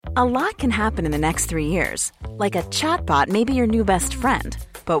A lot can happen in the next 3 years. Like a chatbot may be your new best friend.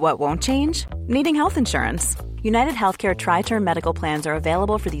 But what won't change? Needing health insurance. United Healthcare Tri-Term Medical Plans are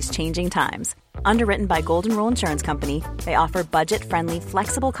available for these changing times. Underwritten by Golden Rule Insurance Company, they offer budget-friendly,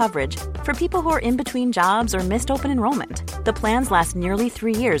 flexible coverage for people who are in between jobs or missed open enrollment. The plans last nearly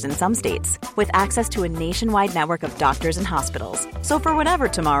 3 years in some states, with access to a nationwide network of doctors and hospitals. So for whatever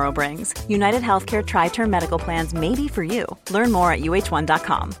tomorrow brings, United Healthcare Tri-Term Medical Plans may be for you. Learn more at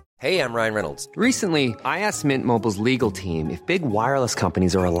uh1.com. Hey, I'm Ryan Reynolds. Recently, I asked Mint Mobile's legal team if big wireless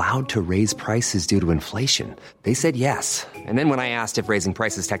companies are allowed to raise prices due to inflation. They said yes. And then when I asked if raising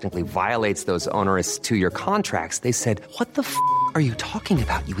prices technically violates those onerous 2-year contracts, they said, "What the f*** are you talking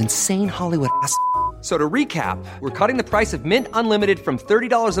about, you insane Hollywood ass?" So to recap, we're cutting the price of Mint Unlimited from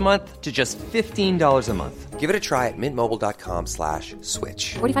 $30 a month to just $15 a month. Give it a try at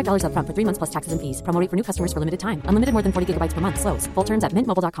mintmobile.com/switch. $45 up front for 3 months plus taxes and fees. Promo rate for new customers for limited time. Unlimited more than 40 gigabytes per month. Slows full terms at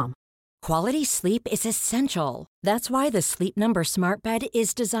mintmobile.com. Quality sleep is essential. That's why the Sleep Number Smart Bed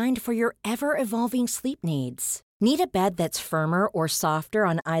is designed for your ever-evolving sleep needs. Need a bed that's firmer or softer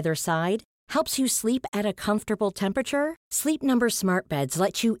on either side? Helps you sleep at a comfortable temperature? Sleep Number Smart Beds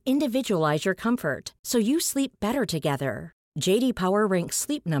let you individualize your comfort, so you sleep better together. J.D. Power ranks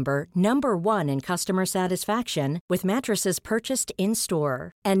Sleep Number number 1 in customer satisfaction with mattresses purchased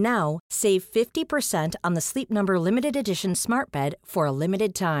in-store. And now, save 50% on the Sleep Number Limited Edition Smart Bed for a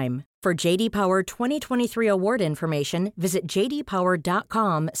limited time. For J.D. Power 2023 award information, visit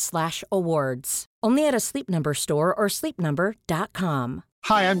jdpower.com/awards. Only at a Sleep Number store or sleepnumber.com.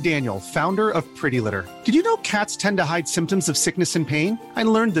 Hi, I'm Daniel, founder of Pretty Litter. Did you know cats tend to hide symptoms of sickness and pain? I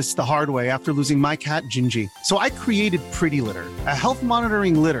learned this the hard way after losing my cat, Gingy. So I created Pretty Litter, a health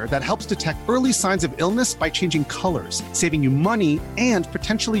monitoring litter that helps detect early signs of illness by changing colors, saving you money and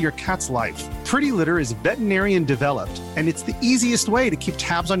potentially your cat's life. Pretty Litter is veterinarian developed, and it's the easiest way to keep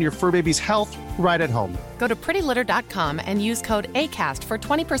tabs on your fur baby's health right at home. Go to prettylitter.com and use code ACAST for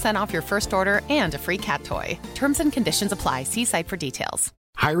 20% off your first order and a free cat toy. Terms and conditions apply. See site for details.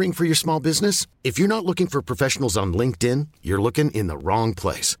 Hiring for your small business? If you're not looking for professionals on LinkedIn, you're looking in the wrong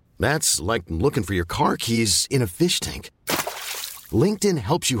place. That's like looking for your car keys in a fish tank. LinkedIn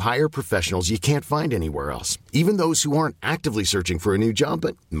helps you hire professionals you can't find anywhere else, even those who aren't actively searching for a new job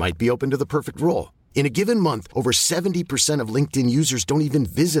but might be open to the perfect role. In a given month, over 70% of LinkedIn users don't even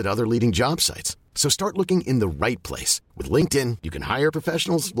visit other leading job sites. So start looking in the right place. With LinkedIn, you can hire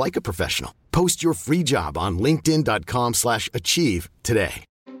professionals like a professional. Post your free job on linkedin.com/achieve today.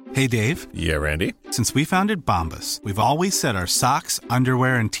 Hey, Dave. Yeah, Randy. Since we founded Bombas, we've always said our socks,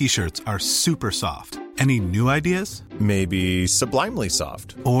 underwear, and T-shirts are super soft. Any new ideas? Maybe sublimely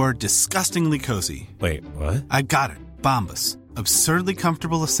soft. Or disgustingly cozy. Wait, what? I got it. Bombas. Absurdly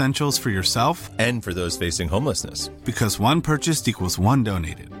comfortable essentials for yourself and for those facing homelessness. Because one purchased equals one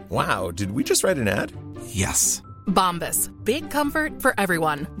donated. Wow, did we just write an ad? Yes. Bombas. Big comfort for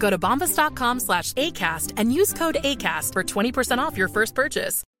everyone. Go to bombas.com/ACAST and use code ACAST for 20% off your first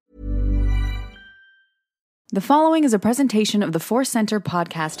purchase. The following is a presentation of the Force Center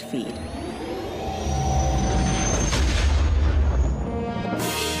podcast feed.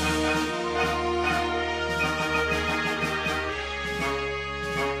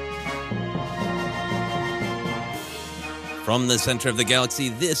 From the center of the galaxy,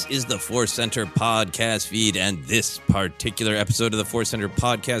 this is the Force Center podcast feed, and this particular episode of the Force Center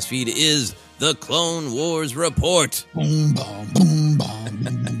podcast feed is the Clone Wars Report. Boom, boom, boom, boom,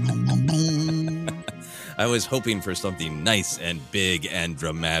 boom, boom, boom. I was hoping for something nice and big and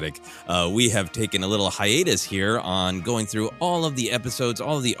dramatic. We have taken a little hiatus here on going through all of the episodes,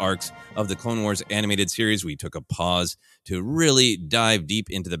 all of the arcs of the Clone Wars animated series. We took a pause to really dive deep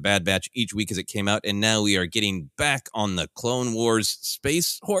into the Bad Batch each week as it came out, and now we are getting back on the Clone Wars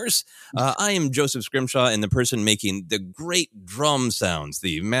space horse. I am Joseph Scrimshaw, and the person making the great drum sounds,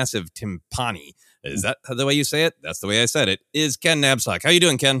 the massive timpani. Is that the way you say it? That's the way I said it. Is Ken Nabsock. How you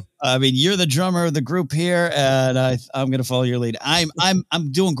doing, Ken? I mean, you're the drummer of the group here, and I'm going to follow your lead. I'm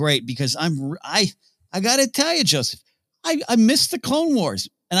doing great because I got to tell you, Joseph, I miss the Clone Wars,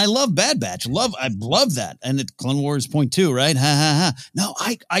 and I love Bad Batch. I love that, and the Clone Wars point two, right? Ha ha ha. No,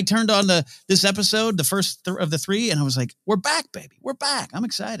 I turned on this episode, the first of the three, and I was like, we're back, baby, we're back. I'm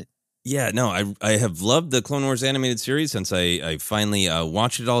excited. Yeah, no, I have loved the Clone Wars animated series since I finally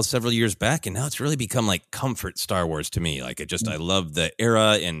watched it all several years back, and now it's really become like comfort Star Wars to me. Like I love the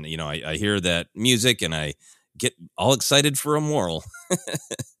era, and I hear that music, and I get all excited for a moral.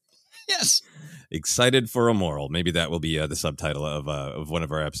 Yes, excited for a moral. Maybe that will be the subtitle of one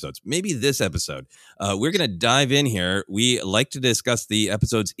of our episodes. Maybe this episode. We're gonna dive in here. We like to discuss the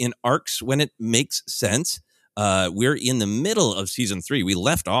episodes in arcs when it makes sense. we're in the middle of season 3. We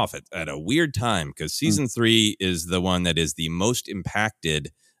left off at a weird time because season 3 is the one that is the most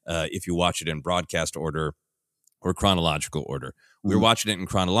impacted if you watch it in broadcast order or chronological order. We're watching it in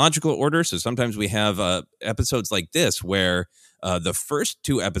chronological order, so sometimes we have episodes like this where the first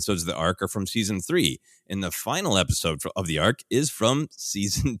 2 episodes of the arc are from season 3, and the final episode of the arc is from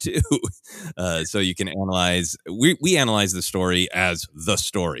season 2. So you can analyze. We analyze the story as the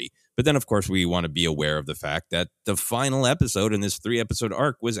story, but then of course we want to be aware of the fact that the final episode in this 3-episode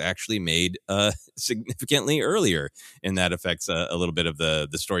arc was actually made significantly earlier, and that affects a little bit of the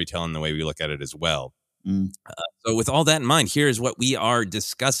storytelling, the way we look at it as well. So with all that in mind, here's what we are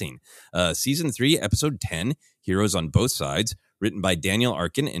discussing. Season 3, episode 10, Heroes on Both Sides, written by Daniel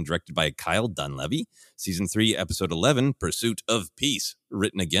Arkin and directed by Kyle Dunleavy. Season 3, episode 11, Pursuit of Peace,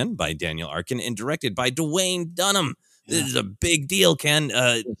 written again by Daniel Arkin and directed by Dwayne Dunham. This is a big deal, Ken.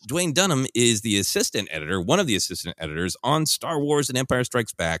 Dwayne Dunham is the assistant editor, one of the assistant editors on Star Wars and Empire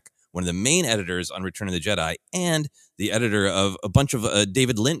Strikes Back, one of the main editors on Return of the Jedi, and the editor of a bunch of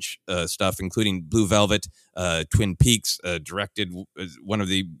David Lynch stuff, including Blue Velvet, Twin Peaks, directed one of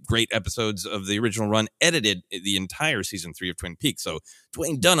the great episodes of the original run, edited the entire season 3 of Twin Peaks. So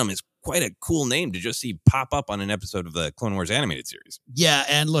Dwayne Dunham is quite a cool name to just see pop up on an episode of the Clone Wars animated series. Yeah,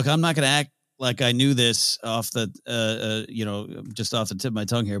 and look, I'm not going to act like I knew this off the, just off the tip of my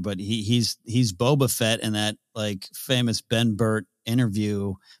tongue here, but he's Boba Fett in that like famous Ben Burt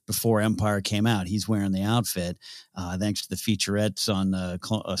interview before Empire came out. He's wearing the outfit, thanks to the featurettes on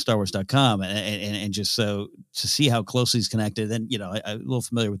StarWars.com, and just so to see how closely he's connected. And I'm a little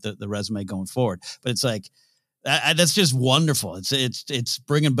familiar with the resume going forward, but it's like that's just wonderful. It's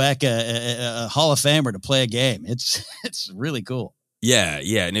bringing back a Hall of Famer to play a game. It's really cool. Yeah.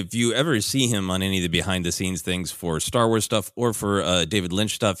 And if you ever see him on any of the behind-the-scenes things for Star Wars stuff or for David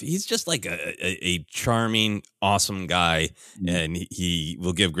Lynch stuff, he's just like a charming, awesome guy, and he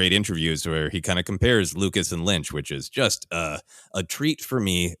will give great interviews where he kind of compares Lucas and Lynch, which is just a treat for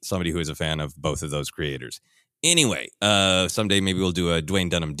me, somebody who is a fan of both of those creators. Anyway, someday maybe we'll do a Dwayne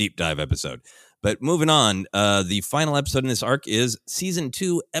Dunham deep dive episode. But moving on, the final episode in this arc is Season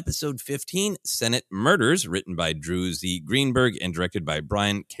 2, Episode 15, Senate Murders, written by Drew Z. Greenberg and directed by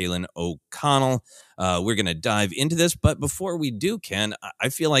Brian Kalin O'Connell. We're going to dive into this, but before we do, Ken, I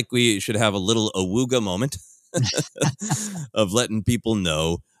feel like we should have a little awooga moment of letting people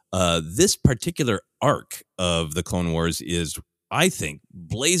know this particular arc of the Clone Wars is, I think,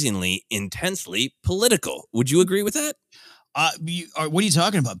 blazingly, intensely political. Would you agree with that? What are you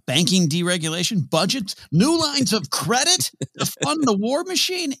talking about? Banking deregulation, budgets, new lines of credit to fund the war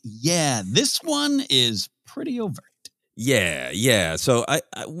machine? Yeah, this one is pretty overt. Yeah. So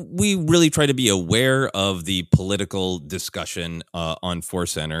we really try to be aware of the political discussion on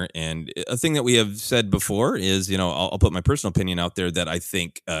Force Center. And a thing that we have said before is, I'll put my personal opinion out there that I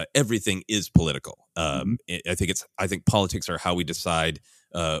think everything is political. I think politics are how we decide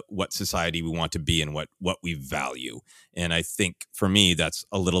what society we want to be and what we value. And I think for me, that's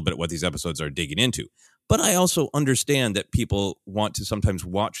a little bit what these episodes are digging into. But I also understand that people want to sometimes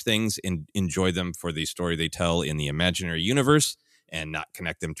watch things and enjoy them for the story they tell in the imaginary universe and not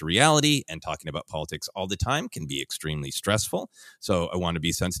connect them to reality. And talking about politics all the time can be extremely stressful. So I want to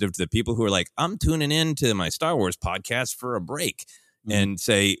be sensitive to the people who are like, I'm tuning in to my Star Wars podcast for a break. And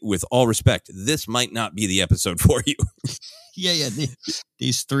say, with all respect, this might not be the episode for you. Yeah.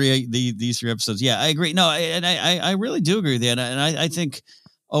 These three episodes. Yeah, I agree. No, I really do agree with that. And I think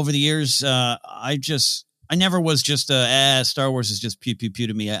over the years, I never was just Star Wars is just pew pew pew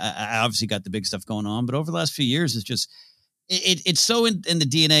to me. I obviously got the big stuff going on, but over the last few years, it's just it's so in the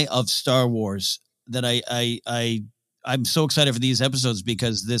DNA of Star Wars that I'm so excited for these episodes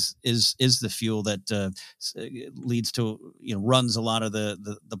because this is the fuel that leads to, runs a lot of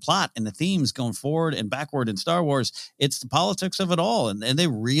the plot and the themes going forward and backward in Star Wars. It's the politics of it all. And they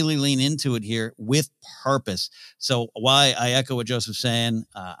really lean into it here with purpose. So why I echo what Joseph's saying,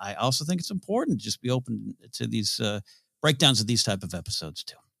 I also think it's important to just be open to these breakdowns of these type of episodes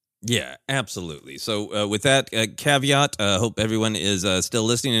too. Yeah, absolutely. So with that caveat, hope everyone is still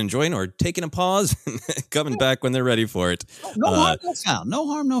listening and enjoying or taking a pause and coming back when they're ready for it. No harm, no foul. No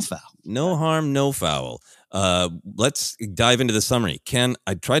harm, no foul. No harm, no foul. Let's dive into the summary. Ken,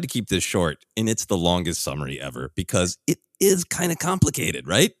 I tried to keep this short, and it's the longest summary ever because it is kind of complicated,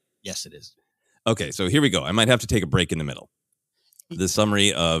 right? Yes, it is. Okay, so here we go. I might have to take a break in the middle. The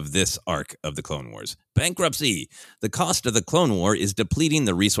summary of this arc of the Clone Wars. Bankruptcy. The cost of the Clone War is depleting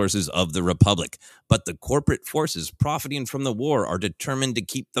the resources of the Republic, but the corporate forces profiting from the war are determined to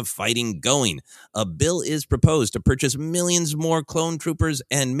keep the fighting going. A bill is proposed to purchase millions more clone troopers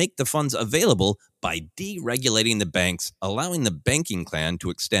and make the funds available by deregulating the banks, allowing the banking clan to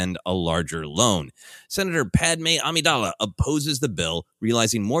extend a larger loan. Senator Padme Amidala opposes the bill,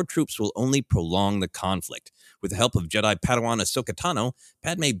 realizing more troops will only prolong the conflict. With the help of Jedi Padawan Ahsoka Tano,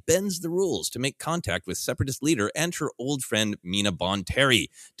 Padme bends the rules to make contact with Separatist leader and her old friend Mina Bonteri.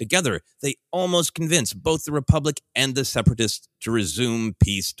 Together, they almost convince both the Republic and the Separatists to resume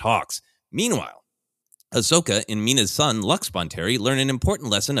peace talks. Meanwhile, Ahsoka and Mina's son, Lux Bonteri, learn an important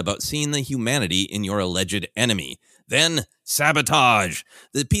lesson about seeing the humanity in your alleged enemy. Then, sabotage.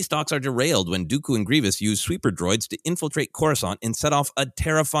 The peace talks are derailed when Dooku and Grievous use sweeper droids to infiltrate Coruscant and set off a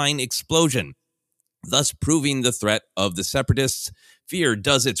terrifying explosion, thus proving the threat of the Separatists. Fear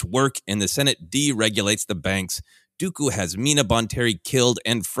does its work, and the Senate deregulates the banks. Dooku has Mina Bonteri killed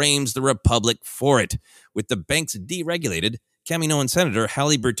and frames the Republic for it. With the banks deregulated, Kaminoan Senator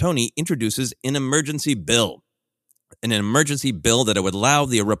Halle Bertoni introduces an emergency bill. An emergency bill that would allow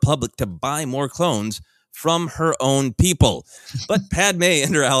the Republic to buy more clones from her own people. But Padme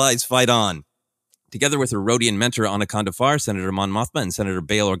and her allies fight on. Together with her Rodian mentor Anaconda Farr, Senator Mon Mothma, and Senator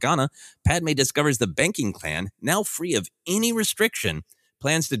Bail Organa, Padme discovers the banking clan, now free of any restriction,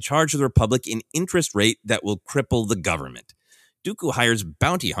 plans to charge the Republic an interest rate that will cripple the government. Dooku hires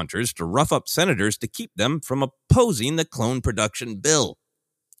bounty hunters to rough up senators to keep them from opposing the clone production bill.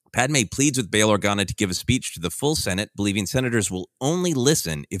 Padme pleads with Bail Organa to give a speech to the full Senate, believing senators will only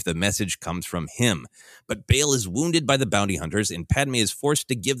listen if the message comes from him. But Bail is wounded by the bounty hunters, and Padme is forced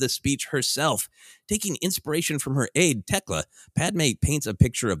to give the speech herself. Taking inspiration from her aide, Tekla, Padme paints a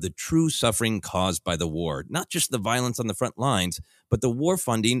picture of the true suffering caused by the war, not just the violence on the front lines, but the war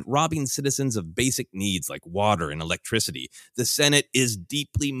funding robbing citizens of basic needs like water and electricity. The Senate is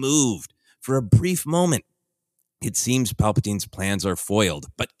deeply moved. For a brief moment, it seems Palpatine's plans are foiled,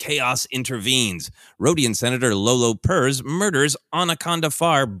 but chaos intervenes. Rodian Senator Lolo Purs murders Anaconda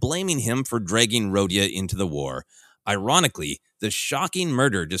Farr, blaming him for dragging Rodia into the war. Ironically, the shocking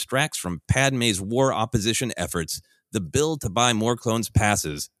murder distracts from Padme's war opposition efforts. The bill to buy more clones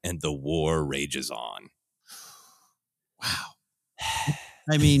passes, and the war rages on. Wow.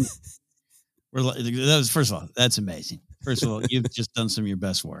 I mean, first of all, that's amazing. First of all, you've just done some of your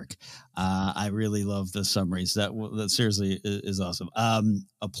best work. I really love the summaries. That seriously is awesome.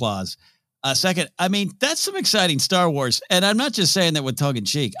 Applause. Second, I mean, that's some exciting Star Wars. And I'm not just saying that with tongue in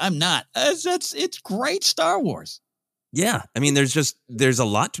cheek. I'm not. It's great Star Wars. Yeah. I mean, there's a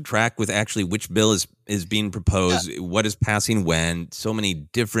lot to track with actually which bill is being proposed, what is passing when, so many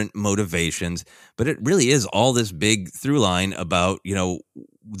different motivations. But it really is all this big through line about,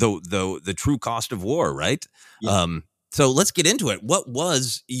 the true cost of war, right? Yeah. So let's get into it. What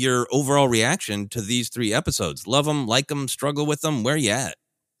was your overall reaction to these 3 episodes? Love them, like them, struggle with them? Where you at?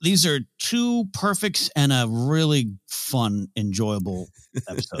 These are 2 perfects and a really fun, enjoyable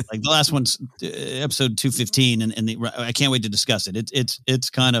episode. Like the last one's episode 215, and I can't wait to discuss it. It's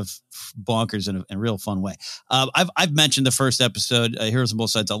kind of bonkers in a real fun way. I've mentioned the first episode, Heroes on Both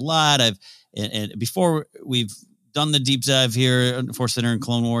Sides, a lot. And before we've done the deep dive here, Force Center and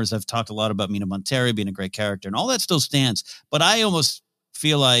Clone Wars, I've talked a lot about Mina Bonteri being a great character, and all that still stands. But I almost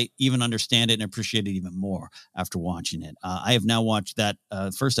feel I even understand it and appreciate it even more after watching it. I have now watched that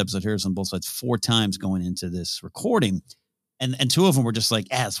first episode, Heroes on Both Sides, 4 times going into this recording. And 2 of them were just like,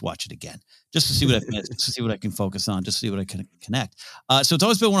 let's watch it again, just to see what I can focus on, just to see what I can connect. So it's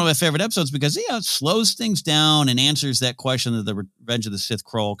always been one of my favorite episodes because, it slows things down and answers that question that the Revenge of the Sith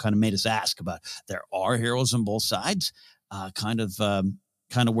Crawl kind of made us ask about. There are heroes on both sides, kind of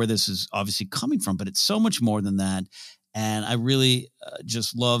where this is obviously coming from, but it's so much more than that. And I really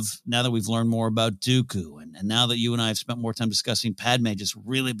just love, now that we've learned more about Dooku, and now that you and I have spent more time discussing Padme just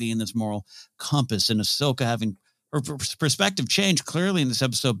really being this moral compass, and Ahsoka having her perspective change clearly in this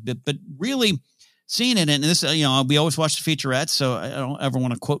episode, but really seeing it. And this, we always watch the featurettes, so I don't ever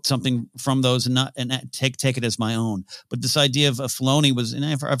want to quote something from those and not take it as my own. But this idea of Filoni was, and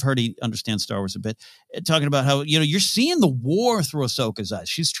I've heard he understands Star Wars a bit, talking about how, you're seeing the war through Ahsoka's eyes.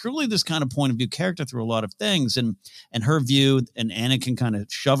 She's truly this kind of point of view character through a lot of things, and her view, and Anakin kind of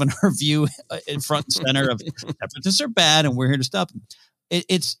shoving her view in front and center of separatists are bad and we're here to stop them.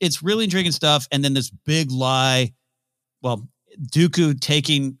 It's really intriguing stuff. And then this big lie. Well, Dooku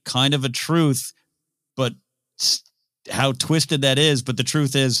taking kind of a truth, but how twisted that is. But the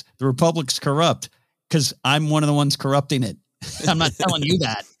truth is the Republic's corrupt because I'm one of the ones corrupting it. I'm not telling you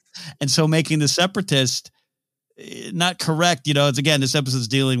that. And so making the separatist not correct. It's again, this episode's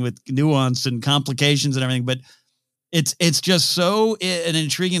dealing with nuance and complications and everything, but it's just so an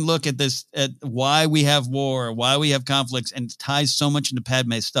intriguing look at this, at why we have war, why we have conflicts, and ties so much into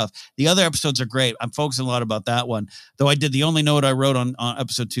Padme's stuff. The other episodes are great. I'm focusing a lot about that one, though. The only note I wrote on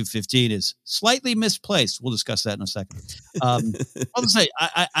episode 215 is slightly misplaced. We'll discuss that in a second. I'll just say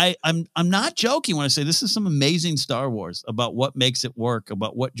I'm not joking when I say this is some amazing Star Wars about what makes it work,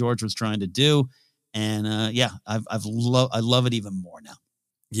 about what George was trying to do, and I love it even more now.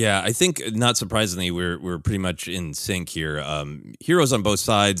 Yeah, I think not surprisingly, we're pretty much in sync here. Heroes on Both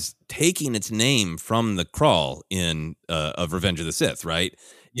Sides, taking its name from the crawl in of Revenge of the Sith, right?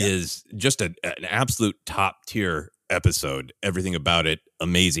 Yeah. Is just an absolute top tier episode. Everything about it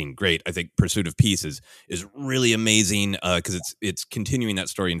amazing, great. I think Pursuit of Peace is really amazing because it's continuing that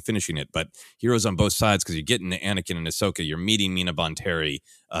story and finishing it. But Heroes on Both Sides, because you're getting Anakin and Ahsoka, you're meeting Mina Bonteri.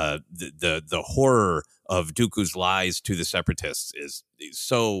 The horror of Dooku's lies to the Separatists is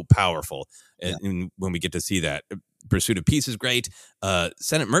so powerful, and when we get to see that. Pursuit of Peace is great.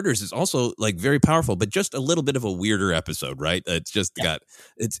 Senate Murders is also like very powerful, but just a little bit of a weirder episode, right? It's just got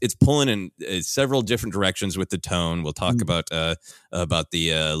it's pulling in several different directions with the tone. We'll talk about the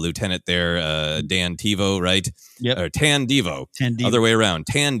lieutenant there, Dan Devo, right? Yep. Or Tan Devo. Other way around.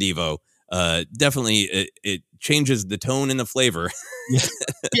 Tan Devo. Definitely it changes the tone and the flavor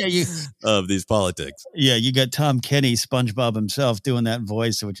of these politics. Yeah, you got Tom Kenny, SpongeBob himself, doing that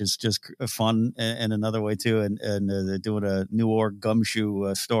voice, which is just fun in another way too, and they're doing a New Org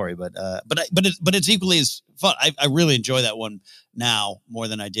gumshoe story, but it's equally as fun. I really enjoy that one now more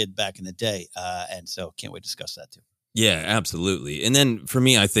than I did back in the day, and so can't wait to discuss that too. Yeah, absolutely. And then for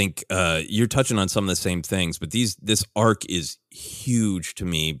me, I think you're touching on some of the same things, but this arc is huge to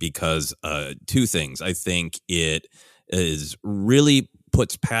me because two things. I think it is really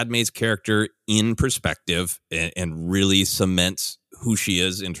puts Padme's character in perspective and really cements who she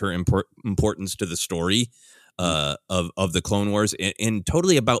is and her importance to the story of the Clone Wars, and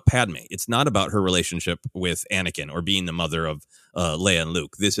totally about Padme. It's not about her relationship with Anakin or being the mother of Leia and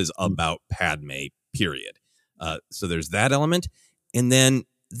Luke. This is about Padme, period. So there's that element. And then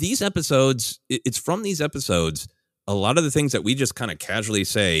these episodes, it's from these episodes, a lot of the things that we just kind of casually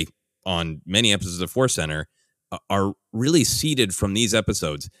say on many episodes of Force Center are really seeded from these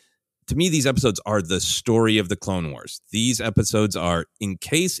episodes. To me, these episodes are the story of the Clone Wars. These episodes are, in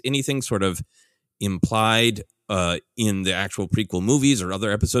case anything sort of implied in the actual prequel movies or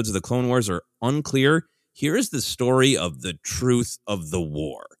other episodes of the Clone Wars are unclear, here is the story of the truth of the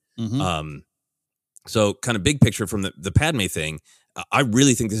war. Mm-hmm. So kind of big picture from the Padme thing, I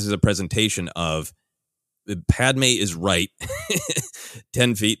really think this is a presentation of Padme is right.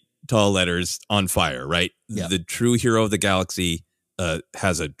 10 feet tall letters on fire, right? Yeah. The true hero of the galaxy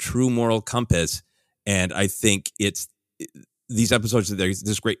has a true moral compass. And I think these episodes, there's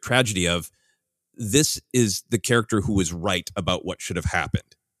this great tragedy of this is the character who was right about what should have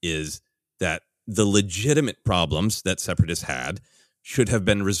happened, is that the legitimate problems that Separatists had should have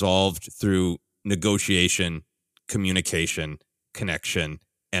been resolved through negotiation, communication, connection,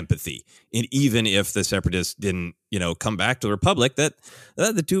 empathy. And even if the Separatists didn't, come back to the Republic, that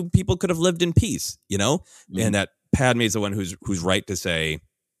the two people could have lived in peace, and that Padme is the one who's right to say,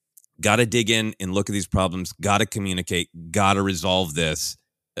 got to dig in and look at these problems, got to communicate, got to resolve this.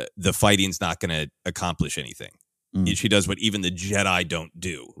 The fighting's not going to accomplish anything. She does what even the Jedi don't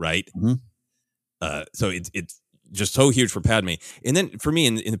do, right? Mm-hmm. So it's just so huge for Padme. And then for me,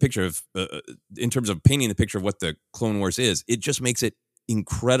 in the picture of, in terms of painting the picture of what the Clone Wars is, it just makes it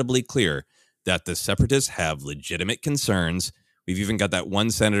incredibly clear that the Separatists have legitimate concerns. We've even got that one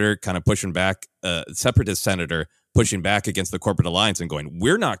senator kind of pushing back, Separatist senator pushing back against the corporate alliance and going,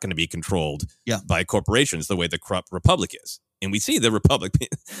 we're not going to be controlled by corporations the way the corrupt Republic is. And we see the Republic,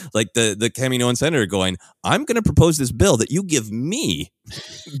 like the Kaminoan senator going, I'm going to propose this bill that you give me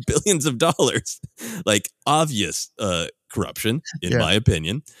billions of dollars, like obvious corruption, in my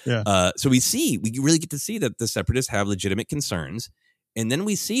opinion. Yeah. So we really get to see that the Separatists have legitimate concerns. And then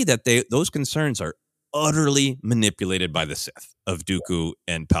we see that those concerns are utterly manipulated by the Sith of Dooku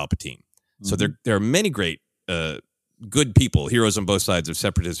and Palpatine. Mm-hmm. So there are many great good people, heroes on both sides of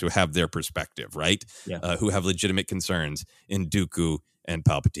Separatists who have their perspective, right? Yeah. Who have legitimate concerns, and Dooku and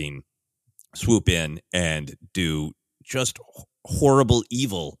Palpatine swoop in and do just horrible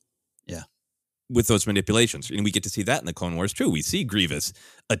evil with those manipulations. And we get to see that in the Clone Wars too. We see Grievous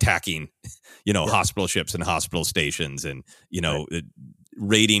attacking, hospital ships and hospital stations and,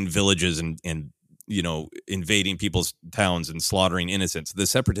 raiding villages and invading people's towns and slaughtering innocents. The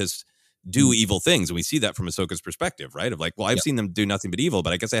Separatists do evil things. And we see that from Ahsoka's perspective, right? Of like, well, I've seen them do nothing but evil,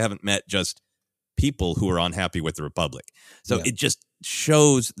 but I guess I haven't met just people who are unhappy with the Republic. So it just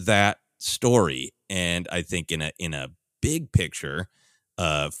shows that story. And I think in a big picture,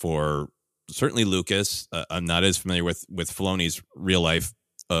 for certainly Lucas, I'm not as familiar with Filoni's real life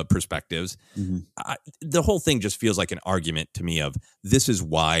perspectives. The whole thing just feels like an argument to me of this is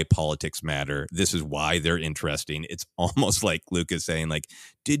why politics matter. This is why they're interesting. It's almost like Lucas saying, like,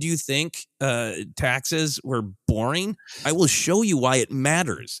 did you think taxes were boring? I will show you why it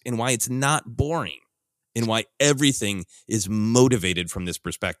matters and why it's not boring and why everything is motivated from this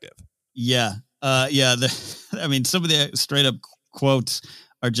perspective. Yeah. I mean, some of the straight up quotes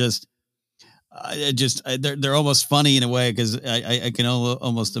are just they're almost funny in a way, because I can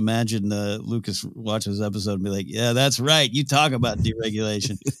almost imagine Lucas watches this episode and be like, yeah, that's right. You talk about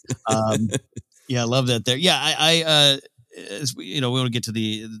deregulation. I love that there. Yeah. I as we want to get to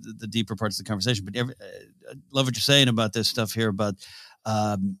the deeper parts of the conversation, but I love what you're saying about this stuff here about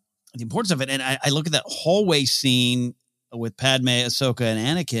the importance of it. And I look at that hallway scene with Padme, Ahsoka, and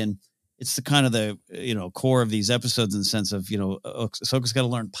Anakin. It's the kind of the core of these episodes, in the sense of Ahsoka's got to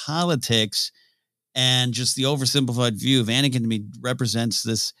learn politics, and just the oversimplified view of Anakin to me represents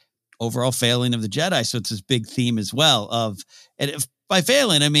this overall failing of the Jedi. So it's this big theme as well and if by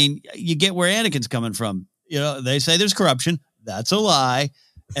failing, I mean, you get where Anakin's coming from. They say there's corruption. That's a lie,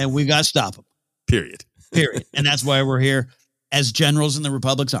 and we got to stop them. Period. And that's why we're here as generals in the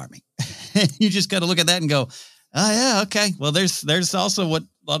Republic's army. You just got to look at that and go, oh yeah, okay. Well, there's also what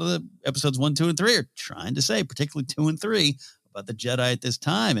a lot of the episodes 1, 2, and 3 are trying to say, particularly 2 and 3, about the Jedi at this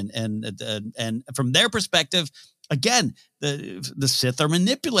time, and from their perspective, again, the Sith are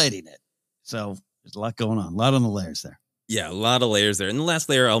manipulating it. So there's a lot going on, a lot on the layers there. Yeah, a lot of layers there. And the last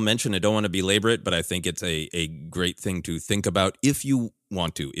layer I'll mention, I don't want to belabor it, but I think it's a great thing to think about if you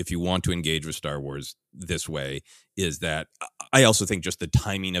want to engage with Star Wars this way, is that I also think just the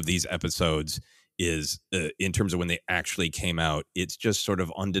timing of these episodes is, in terms of when they actually came out, it's just sort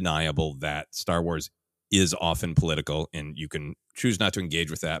of undeniable that Star Wars is often political, and you can choose not to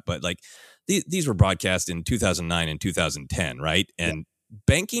engage with that. But like these were broadcast in 2009 and 2010, right? And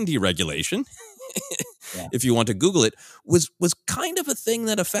banking deregulation, if you want to Google it, was kind of a thing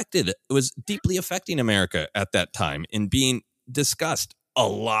that was deeply affecting America at that time and being discussed a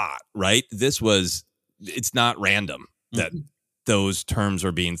lot, right? It's not random that those terms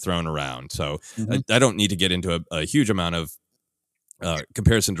are being thrown around. So I don't need to get into a huge amount of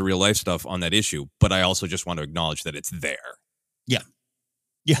comparison to real life stuff on that issue, but I also just want to acknowledge that it's there.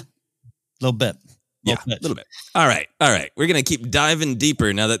 Yeah. A little bit. A little bit. All right. We're going to keep diving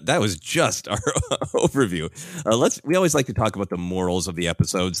deeper now that was just our overview. We always like to talk about the morals of the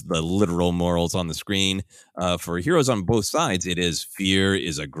episodes, the literal morals on the screen. For heroes on both sides, it is fear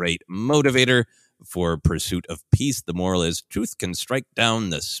is a great motivator. For pursuit of peace, the moral is truth can strike down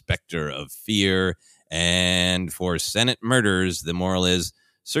the specter of fear. And for Senate murders, the moral is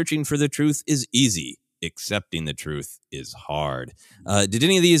searching for the truth is easy. Accepting the truth is hard. Did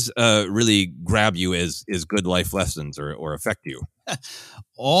any of these really grab you as good life lessons or affect you?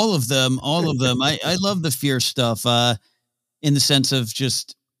 All of them. I love the fear stuff in the sense of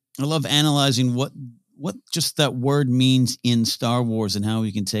just, I love analyzing what just that word means in Star Wars and how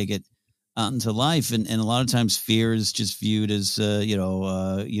we can take it out into life. And a lot of times fear is just viewed as,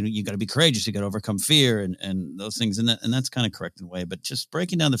 you got to be courageous. You got to overcome fear and those things. And that's kind of correct in a way, but just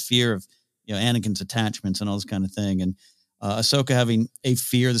breaking down the fear of, Anakin's attachments and all this kind of thing. And Ahsoka having a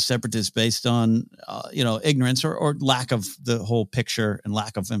fear of the Separatists based on, ignorance or lack of the whole picture and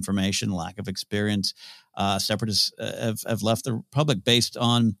lack of information, lack of experience. Separatists have left the Republic based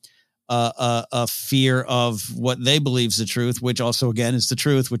on a fear of what they believe is the truth, which also, again, is the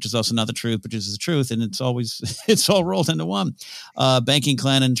truth, which is also not the truth, which is the truth. And it's all rolled into one. Banking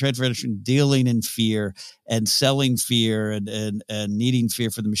clan and Trade Federation dealing in fear and selling fear and needing fear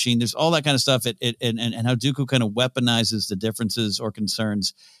for the machine. There's all that kind of stuff. And how Dooku kind of weaponizes the differences or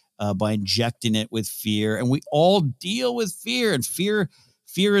concerns by injecting it with fear. And we all deal with fear, and fear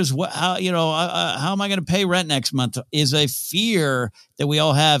is how am I going to pay rent next month is a fear that we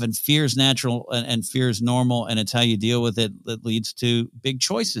all have, and fear is natural and fear is normal, and it's how you deal with it that leads to big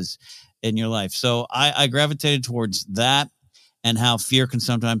choices in your life. So I gravitated towards that, and how fear can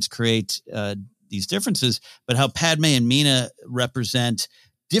sometimes create these differences, but how Padme and Mina represent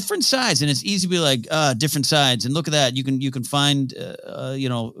different sides. And it's easy to be like, different sides. And look at that. You can find,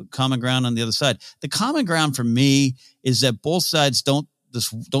 common ground on the other side. The common ground for me is that both sides don't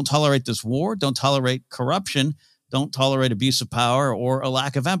tolerate this war, don't tolerate corruption, don't tolerate abuse of power or a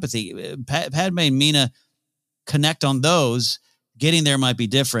lack of empathy. Padme and Mina connect on those. Getting there might be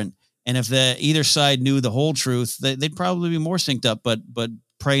different. And if either side knew the whole truth, they'd probably be more synced up. But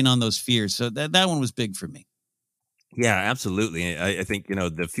preying on those fears. So that one was big for me. Yeah, absolutely. I think,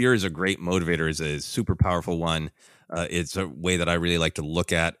 the fear is a great motivator, is a super powerful one. It's a way that I really like to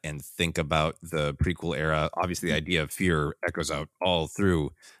look at and think about the prequel era. Obviously, the idea of fear echoes out all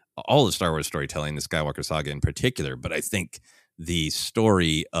through all of Star Wars storytelling, the Skywalker saga in particular. But I think the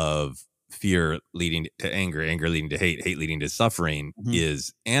story of fear leading to anger, anger leading to hate, hate leading to suffering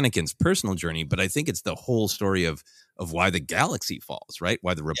is Anakin's personal journey. But I think it's the whole story of why the galaxy falls, right?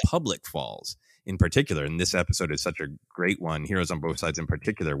 Why the Republic falls in particular. And this episode is such a great one, Heroes on Both Sides in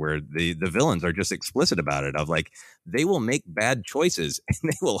particular, where the villains are just explicit about it, of like, they will make bad choices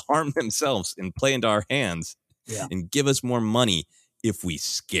and they will harm themselves and play into our hands and give us more money if we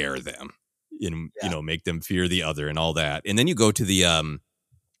scare them and, make them fear the other and all that. And then you go to the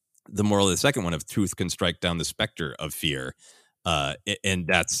moral of the second one of truth can strike down the specter of fear. And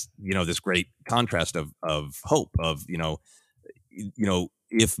that's, this great contrast of hope of,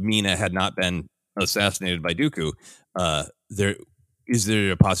 if Mina had not been assassinated by Dooku, there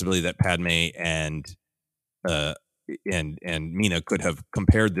a possibility that Padme and Mina could have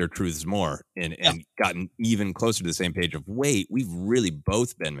compared their truths more and gotten even closer to the same page of, wait, we've really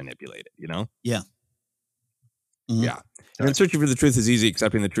both been manipulated, Yeah. Mm-hmm. Yeah. And then searching for the truth is easy,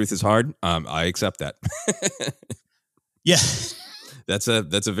 accepting the truth is hard. I accept that. Yeah. That's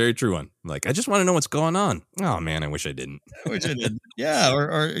a very true one. Like, I just want to know what's going on. Oh man, I wish I didn't. Yeah.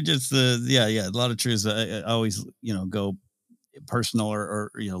 Or just a lot of truths. I always, go personal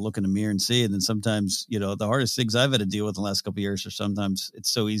or look in the mirror and see. And then sometimes, the hardest things I've had to deal with the last couple of years are sometimes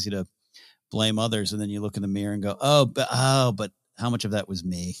it's so easy to blame others. And then you look in the mirror and go, but how much of that was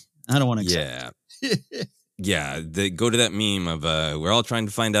me? I don't want to accept it. Yeah, they go to that meme of we're all trying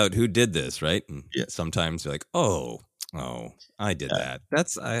to find out who did this, right? And sometimes you're like, oh, I did that.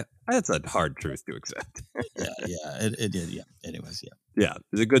 That's a hard truth to accept. It did. Yeah, anyways, yeah,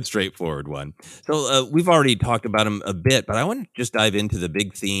 it's a good straightforward one. So we've already talked about them a bit, but I want to just dive into the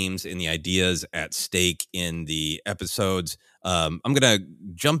big themes and the ideas at stake in the episodes. I'm gonna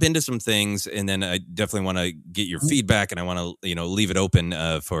jump into some things, and then I definitely want to get your feedback, and I want to leave it open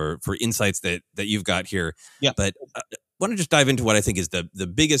for insights that you've got here. Yeah, but I want to just dive into what I think is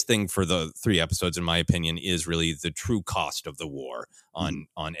the biggest thing for the 3 episodes, in my opinion, is really the true cost of the war on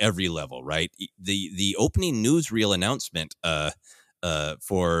every level. Right, the opening newsreel announcement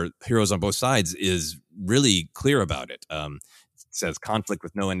for Heroes on Both Sides is really clear about it. It says conflict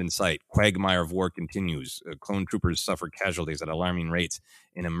with no end in sight. Quagmire of war continues. Clone troopers suffer casualties at alarming rates.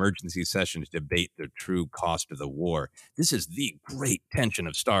 An emergency session to debate the true cost of the war. This is the great tension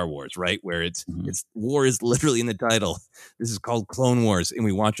of Star Wars, right? Where it's war is literally in the title. This is called Clone Wars, and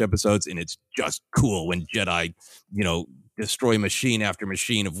we watch episodes, and it's just cool when Jedi, destroy machine after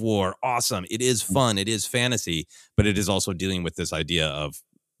machine of war. Awesome. It is fun. It is fantasy, but it is also dealing with this idea of,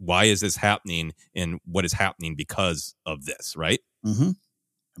 why is this happening and what is happening because of this, right? Mm-hmm.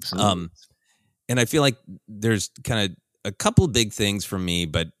 Absolutely. And I feel like there's kind of a couple of big things for me,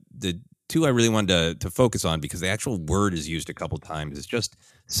 but the 2 I really wanted to focus on, because the actual word is used a couple of times, is just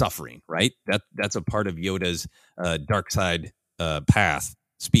suffering, right? That's a part of Yoda's dark side path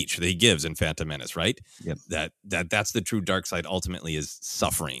speech that he gives in Phantom Menace, right? Yep. That's the true dark side ultimately, is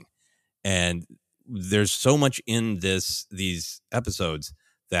suffering. And there's so much in these episodes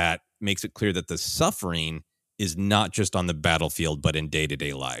that makes it clear that the suffering is not just on the battlefield, but in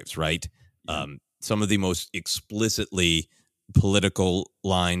day-to-day lives, right? Some of the most explicitly political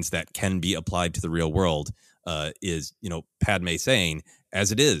lines that can be applied to the real world is, Padme saying,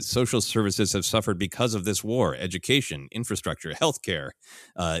 as it is, social services have suffered because of this war, education, infrastructure, healthcare.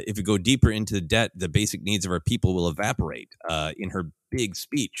 If we go deeper into the debt, the basic needs of our people will evaporate. In her big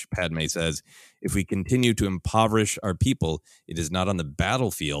speech, Padme says, if we continue to impoverish our people, it is not on the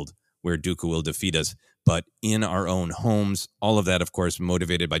battlefield where Dooku will defeat us, but in our own homes. All of that, of course,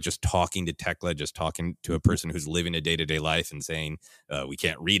 motivated by just talking to Tekla, just talking to a person who's living a day-to-day life and saying, we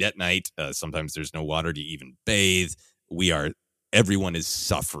can't read at night. Sometimes there's no water to even bathe. Everyone is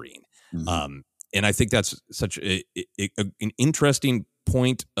suffering. Mm-hmm. And I think that's such an interesting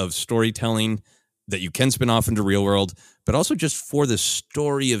point of storytelling that you can spin off into real world, but also just for the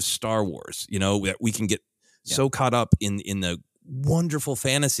story of Star Wars, that we can get so caught up in the wonderful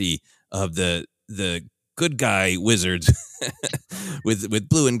fantasy of the good guy wizards with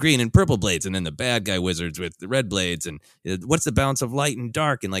blue and green and purple blades, and then the bad guy wizards with the red blades, and what's the balance of light and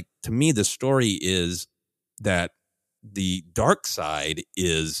dark. And like, to me, the story is that the dark side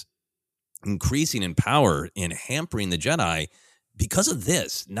is increasing in power and hampering the Jedi because of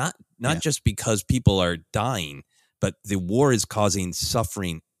this, not just because people are dying, but the war is causing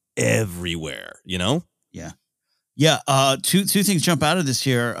suffering everywhere, Yeah. Yeah, two things jump out of this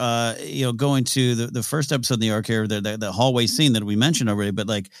here. Going to the first episode in the arc here, the hallway scene that we mentioned already, but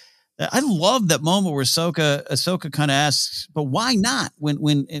like, I love that moment where Ahsoka kind of asks, "But why not?"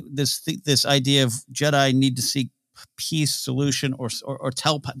 When this idea of Jedi need to seek peace, solution, or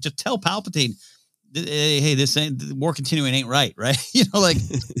tell Palpatine, "Hey, this ain't war continuing ain't right."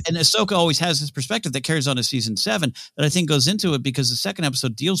 And Ahsoka always has this perspective that carries on to season 7 that I think goes into it because the second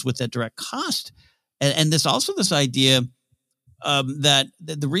episode deals with that direct cost. And this also this idea that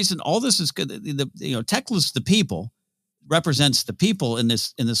the reason all this is good, Tekla's the people, represents the people in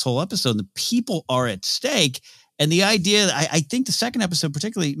this whole episode. The people are at stake, and the idea I think the second episode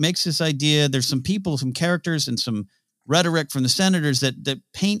particularly makes this idea. There's some people, some characters, and some rhetoric from the senators that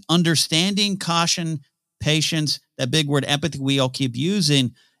paint understanding, caution, patience. That big word empathy we all keep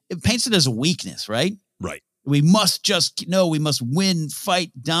using. It paints it as a weakness, right? Right. We must just we must win,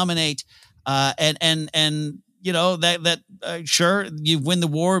 fight, dominate. Sure, you win the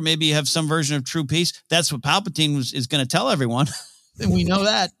war, maybe you have some version of true peace. That's what Palpatine is going to tell everyone. And we know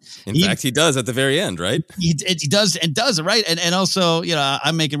that. In fact, he does at the very end, right? He does, right? And also,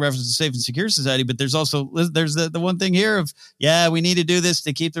 I'm making reference to safe and secure society, but there's the one thing here of, we need to do this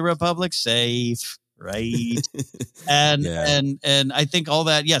to keep the Republic safe, right? and I think all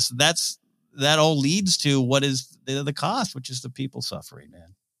that, yes, that all leads to what is the cost, which is the people suffering,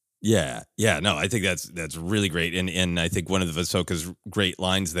 man. Yeah. No, I think that's really great. And I think one of the Ahsoka's great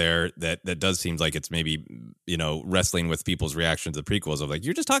lines there that does seem like it's maybe, wrestling with people's reaction to the prequels of like,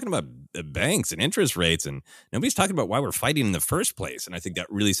 you're just talking about banks and interest rates and nobody's talking about why we're fighting in the first place. And I think that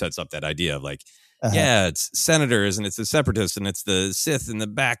really sets up that idea of like, it's senators and it's the separatists and it's the Sith in the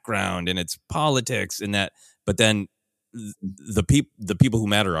background and it's politics and that, but then the people who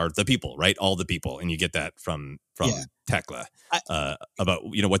matter are the people, right? All the people. And you get that from Tekla about,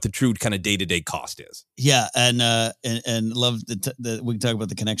 what the true kind of day-to-day cost is. Yeah. And love we can talk about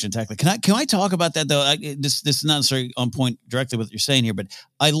the connection to Tekla. Can I talk about that though? This is not necessarily on point directly with what you're saying here, but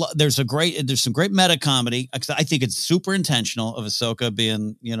there's some great meta comedy. I think it's super intentional of Ahsoka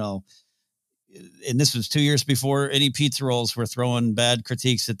being, and this was 2 years before any pizza rolls were throwing bad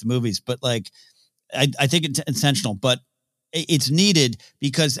critiques at the movies, but like, I think it's intentional, but it's needed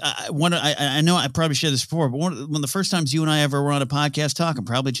because I know I probably shared this before, but one of the first times you and I ever were on a podcast talking,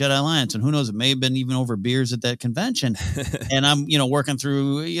 probably Jedi Alliance, and who knows, it may have been even over beers at that convention. And I'm, working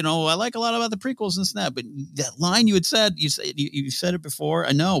through, I like a lot about the prequels and stuff, but that line you had said, you said it before,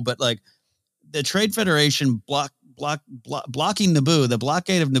 I know, but like the Trade Federation blocking Naboo, the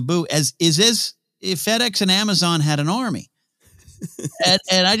blockade of Naboo as if FedEx and Amazon had an army.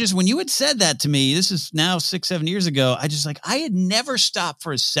 and I just, when you had said that to me, this is now 6-7 years ago, I had never stopped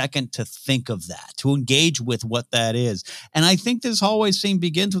for a second to think of that, to engage with what that is. And I think this hallway scene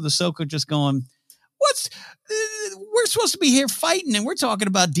begins with Ahsoka just going, we're supposed to be here fighting and we're talking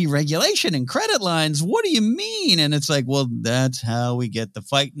about deregulation and credit lines. What do you mean? And it's like, well, that's how we get the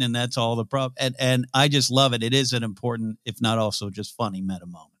fighting and that's all the problem. And I just love it. It is an important, if not also just funny meta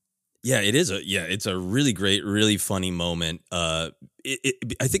moment. Yeah, it is. It's a really great, really funny moment. I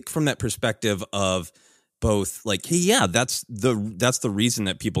think from that perspective of both like, hey, that's the reason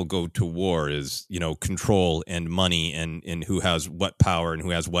that people go to war is, control and money and who has what power and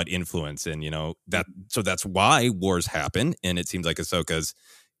who has what influence. And, so that's why wars happen. And it seems like Ahsoka's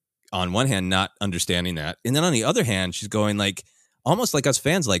on one hand, not understanding that. And then on the other hand, she's going like, almost like us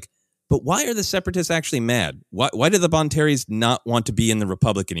fans, like, but why are the separatists actually mad? Why do the Bontaries not want to be in the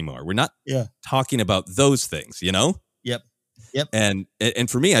Republic anymore? We're not talking about those things, Yep. And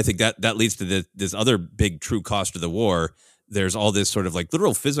for me, I think that leads to this other big true cost of the war. There's all this sort of like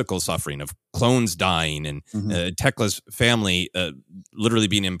literal physical suffering of clones dying and Tekla's family literally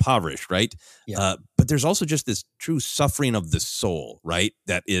being impoverished, right? Yeah. But there's also just this true suffering of the soul, right?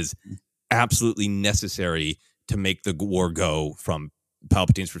 That is absolutely necessary to make the war go from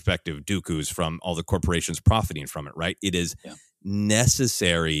Palpatine's perspective, Dooku's, from all the corporations profiting from it, right? It is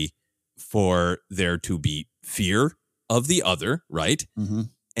necessary for there to be fear of the other, right? Mm-hmm.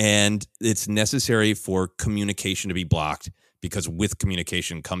 And it's necessary for communication to be blocked because with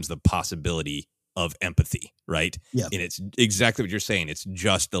communication comes the possibility of empathy, right? Yeah. And it's exactly what you're saying. It's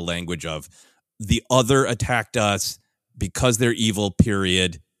just the language of the other attacked us because they're evil,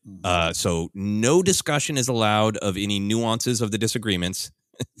 period. So no discussion is allowed of any nuances of the disagreements.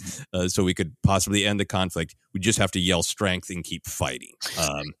 So we could possibly end the conflict. We just have to yell strength and keep fighting.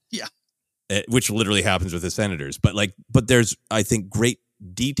 Which literally happens with the senators. But there's, I think, great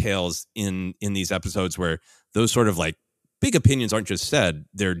details in these episodes where those sort of like big opinions aren't just said,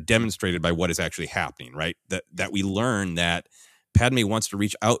 they're demonstrated by what is actually happening, right? That we learn that Padme wants to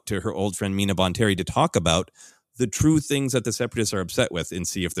reach out to her old friend Mina Bonteri to talk about the true things that the Separatists are upset with and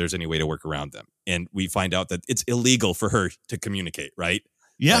see if there's any way to work around them. And we find out that it's illegal for her to communicate, right?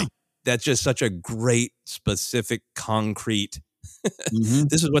 Yeah. Like, that's just such a great, specific, concrete. Mm-hmm.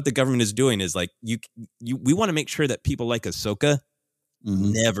 This is what the government is doing is like, we want to make sure that people like Ahsoka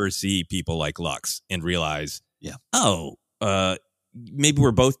never see people like Lux and realize, maybe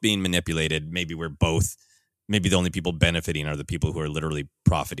we're both being manipulated. Maybe the only people benefiting are the people who are literally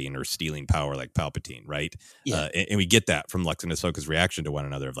profiting or stealing power like Palpatine, right? Yeah. And we get that from Lux and Ahsoka's reaction to one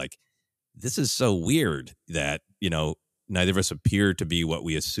another of like, this is so weird that, neither of us appear to be what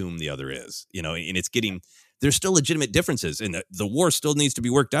we assume the other is, and it's there's still legitimate differences and the war still needs to be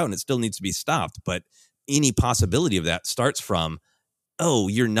worked out and it still needs to be stopped. But any possibility of that starts from, oh,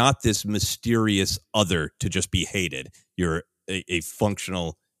 you're not this mysterious other to just be hated. You're a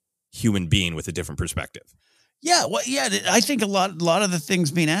functional human being with a different perspective. Yeah, well, yeah, I think a lot of the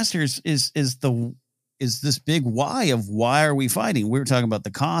things being asked here is this big why of why are we fighting? We were talking about the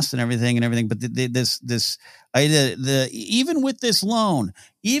cost and everything, but even with this loan,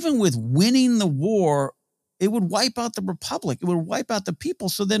 even with winning the war, it would wipe out the Republic. It would wipe out the people.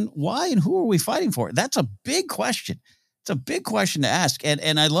 So then why and who are we fighting for? That's a big question. It's a big question to ask.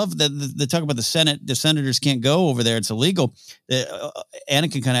 And I love that the talk about the Senate. The senators can't go over there. It's illegal.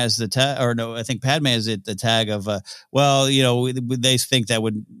 Anakin kind of has the tag, or no, I think Padme has the tag of, they think that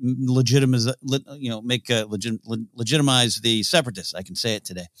would legitimize the Separatists. I can say it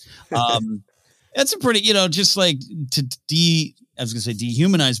today. That's a pretty, just like I was going to say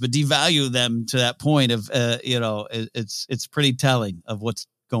dehumanize, but devalue them to that point of, it's pretty telling of what's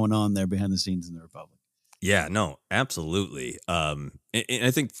going on there behind the scenes in the Republic. Yeah, no, absolutely. And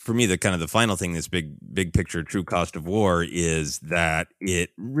I think for me, the final thing, this big picture, true cost of war, is that it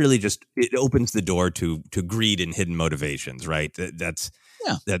really it opens the door to greed and hidden motivations, right? That's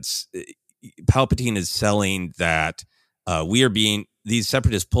Palpatine is selling that we are being, these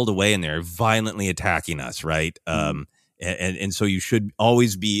Separatists pulled away and they're violently attacking us, right? And so you should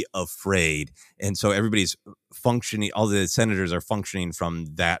always be afraid. And so everybody's functioning, all the senators are functioning from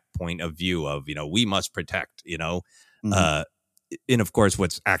that point of view of, we must protect, and of course,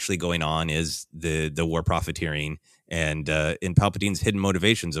 what's actually going on is the war profiteering and in Palpatine's hidden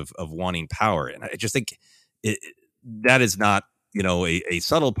motivations of wanting power. And I just think that is not, a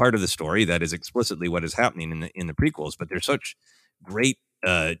subtle part of the story. That is explicitly what is happening in the prequels, but there's such great,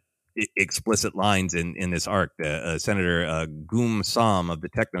 explicit lines in this arc. Senator Goom Sam of the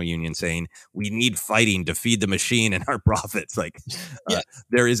Techno Union saying, "We need fighting to feed the machine and our profits."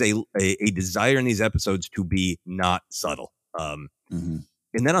 There is a desire in these episodes to be not subtle. And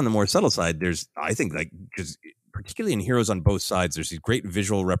then on the more subtle side, there's, I think, just particularly in Heroes on Both Sides, there's these great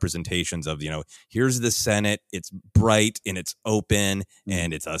visual representations of, here's the Senate, it's bright and it's open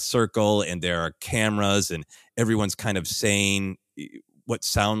and it's a circle and there are cameras and everyone's kind of saying what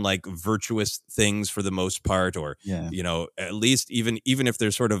sound like virtuous things for the most part, or, at least even if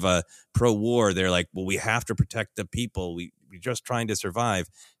they're sort of a pro-war, they're like, well, we have to protect the people. We're just trying to survive.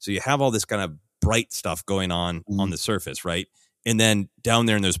 So you have all this kind of bright stuff going on the surface, right? And then down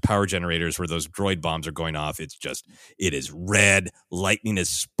there in those power generators where those droid bombs are going off, it is red, lightning is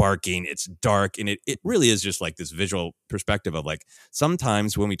sparking, it's dark. And it really is just like this visual perspective of like,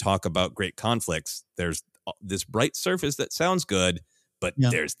 sometimes when we talk about great conflicts, there's this bright surface that sounds good, but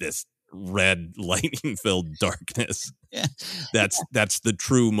there's this red lightning filled darkness. Yeah. That's the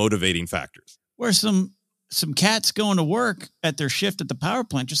true motivating factors. Where some cats going to work at their shift at the power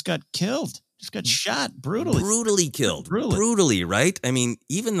plant just got killed. Just got shot brutally killed, brutally, right? I mean,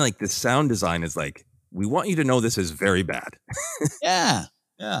 even like the sound design is like, we want you to know this is very bad. Yeah.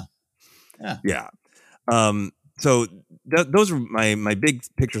 So those are my big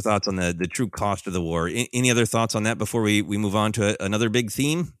picture thoughts on the true cost of the war. Any other thoughts on that before we move on to another big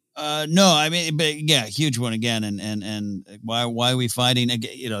theme? No, I mean, but yeah, huge one again. And why are we fighting?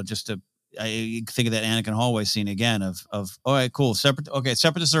 Just to, I think of that Anakin hallway scene again of all right, cool.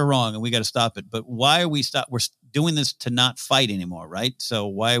 Separatists are wrong and we got to stop it. But why are we we're doing this to not fight anymore, right? So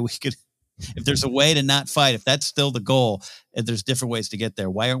why are we if there's a way to not fight, if that's still the goal, if there's different ways to get there,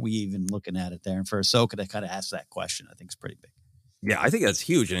 why aren't we even looking at it there? And for Ahsoka to kind of ask that question, I think is pretty big. Yeah, I think that's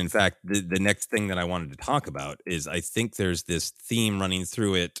huge. And in fact, the next thing that I wanted to talk about is I think there's this theme running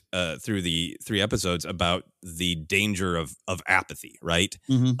through it, through the 3 episodes about the danger of apathy, right?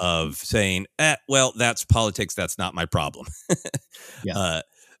 Mm-hmm. Of saying, well, that's politics. That's not my problem.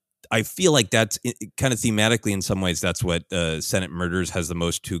 I feel like that's kind of thematically in some ways, that's what Senate Murders has the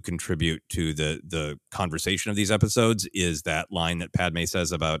most to contribute to the conversation of these episodes, is that line that Padme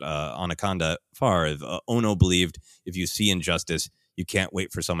says about Anaconda Farr. Ono believed if you see injustice, You can't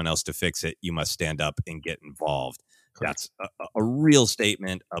wait for someone else to fix it. You must stand up and get involved. That's a real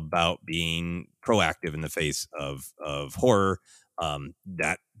statement about being proactive in the face of horror.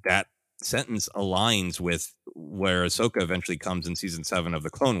 That sentence aligns with where Ahsoka eventually comes in season 7 of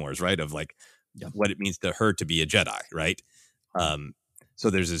the Clone Wars, right? Of like what it means to her to be a Jedi, right? So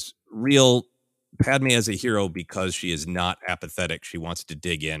there's this real Padme as a hero because she is not apathetic. She wants to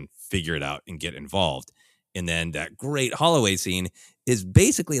dig in, figure it out, and get involved. And then that great Holloway scene is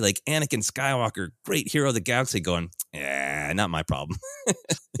basically like Anakin Skywalker, great hero of the galaxy, going, not my problem.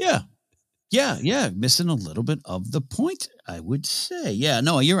 Yeah. Missing a little bit of the point, I would say. Yeah,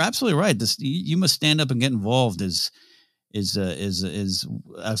 no, you're absolutely right. This you must stand up and get involved is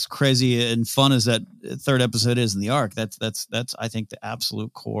as crazy and fun as that third episode is in the arc. That's I think the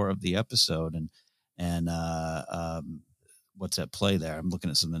absolute core of the episode. And what's that play there? I'm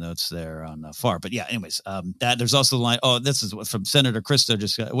looking at some of the notes there on far, but yeah. Anyways, that there's also the line. Oh, this is from Senator Christo.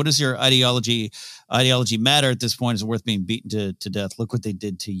 Just what does your ideology matter at this point? Is it worth being beaten to death? Look what they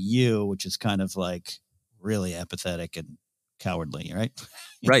did to you, which is kind of like really apathetic and cowardly, right?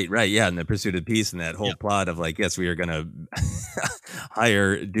 Right. Yeah. And the pursuit of peace and that whole plot of like, yes, we are going to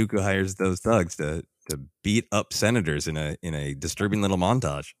hire Dooku hires those thugs to beat up senators in a disturbing little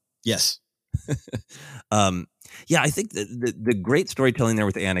montage. Yes. Yeah, I think the great storytelling there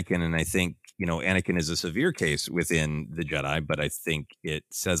with Anakin, and I think, Anakin is a severe case within the Jedi, but I think it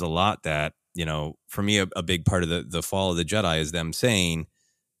says a lot that, for me, a big part of the fall of the Jedi is them saying,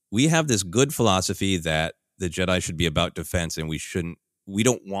 we have this good philosophy that the Jedi should be about defense, and we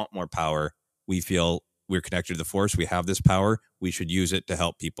don't want more power. We feel we're connected to the Force. We have this power. We should use it to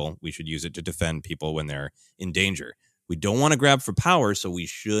help people. We should use it to defend people when they're in danger. We don't want to grab for power, so we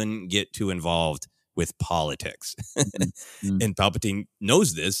shouldn't get too involved with politics. And Palpatine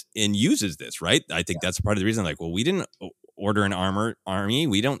knows this and uses this, right? I think that's part of the reason, like, well, we didn't order an army.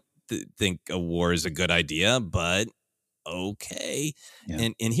 We don't think a war is a good idea, but okay. Yeah.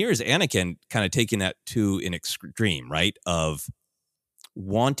 And here's Anakin kind of taking that to an extreme, right? Of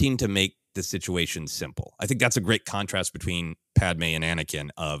wanting to make the situation simple. I think that's a great contrast between Padme and Anakin.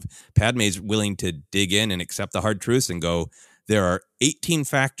 Of Padme's willing to dig in and accept the hard truths and go, there are 18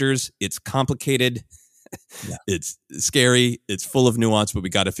 factors. It's complicated. It's scary. It's full of nuance, but we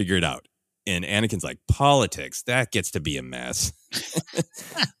got to figure it out. And Anakin's like, politics, that gets to be a mess.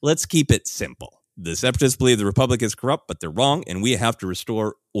 Let's keep it simple. The Separatists believe the Republic is corrupt, but they're wrong, and we have to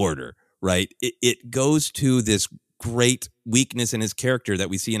restore order, right? It goes to this great weakness in his character that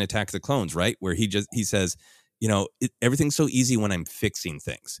we see in Attack of the Clones, right? Where he says, everything's so easy when I'm fixing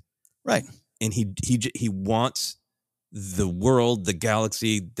things. Right. And he wants the world, the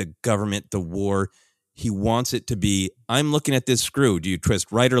galaxy, the government, the war. He wants it to be, I'm looking at this screw. Do you twist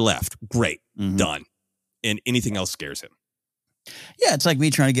right or left? Great. Done. And anything else scares him. Yeah, it's like me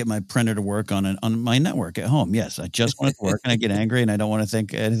trying to get my printer to work on my network at home. Yes, I just want it to work, and I get angry, and I don't want to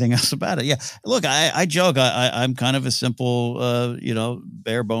think anything else about it. Yeah, look, I joke. I'm kind of a simple,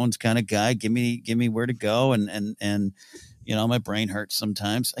 bare bones kind of guy. Give me where to go, and my brain hurts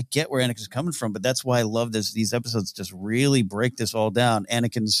sometimes. I get where Anakin's coming from, but that's why I love these episodes. Just really break this all down.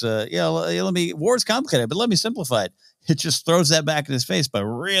 Anakin's, war's complicated, but let me simplify it. It just throws that back in his face by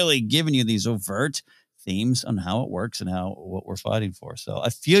really giving you these overt themes on how it works and what we're fighting for. So I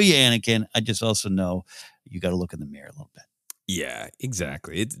feel you, Anakin. I just also know you got to look in the mirror a little bit. Yeah,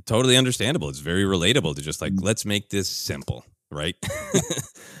 exactly. It's totally understandable. It's very relatable to just like, let's make this simple, right?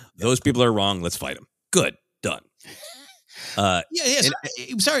 Those people are wrong. Let's fight them. Good. Done.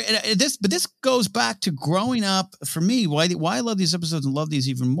 Sorry. This goes back to growing up for me. Why I love these episodes and love these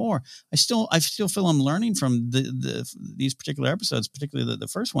even more. I still feel I'm learning from these particular episodes, particularly the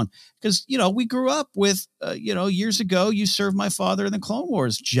first one, because we grew up with years ago. You served my father in the Clone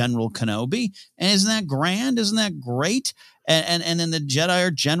Wars, General Kenobi, and isn't that grand? Isn't that great? And then the Jedi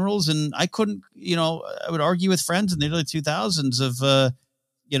are generals, and I couldn't. I would argue with friends in the early 2000s of.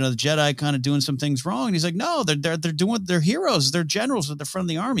 The Jedi kind of doing some things wrong. And he's like, no, they're doing, they're heroes. They're generals at the front of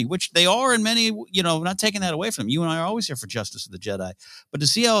the army, which they are in many, not taking that away from them. You and I are always here for justice of the Jedi. But to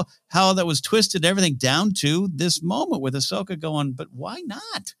see how that was twisted, everything down to this moment with Ahsoka going, but why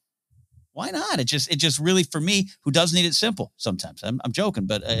not? Why not? It just really, for me, who does need it simple sometimes. I'm joking,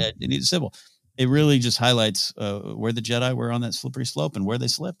 but it needs it simple. It really just highlights where the Jedi were on that slippery slope and where they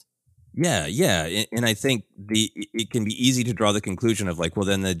slipped. Yeah. And I think it can be easy to draw the conclusion of like, well,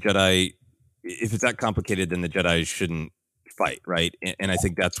 then the Jedi, if it's that complicated, then the Jedi shouldn't fight, right? And I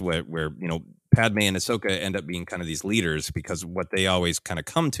think that's where Padme and Ahsoka end up being kind of these leaders, because what they always kind of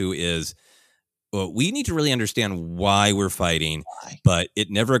come to is, well, we need to really understand why we're fighting, but it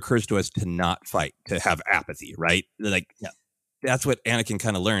never occurs to us to not fight, to have apathy, right? Like, that's what Anakin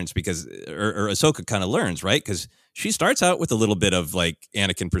kind of learns because, or Ahsoka kind of learns, right? Because she starts out with a little bit of like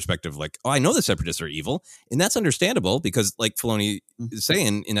Anakin perspective, like, oh, I know the Separatists are evil. And that's understandable because like Filoni is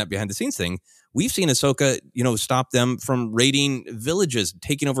saying in that behind the scenes thing, we've seen Ahsoka, stop them from raiding villages,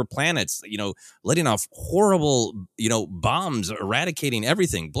 taking over planets, letting off horrible, bombs, eradicating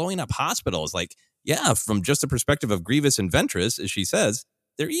everything, blowing up hospitals. Like, yeah, from just the perspective of Grievous and Ventress, as she says,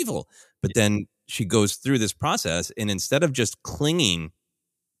 they're evil. But then she goes through this process, and instead of just clinging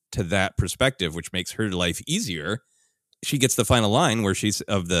to that perspective, which makes her life easier, she gets the final line where she's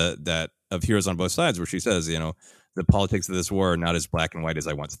of Heroes on Both Sides, where she says, the politics of this war are not as black and white as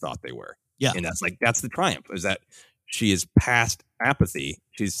I once thought they were. Yeah. And that's the triumph, is that she is past apathy.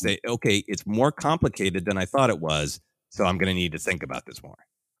 She's saying, okay, it's more complicated than I thought it was, so I'm going to need to think about this more.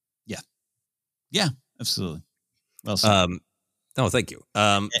 Yeah. Yeah, absolutely. Well said. No, thank you.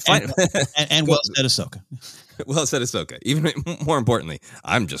 And well said, Ahsoka. Well said, Ahsoka. Even more importantly,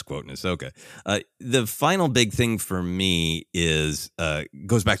 I'm just quoting Ahsoka. The final big thing for me is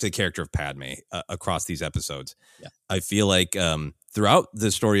goes back to the character of Padme across these episodes. Yeah. I feel like throughout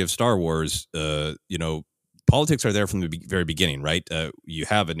the story of Star Wars, politics are there from the very beginning, right? You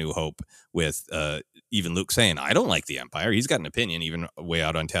have A New Hope with even Luke saying, I don't like the Empire. He's got an opinion even way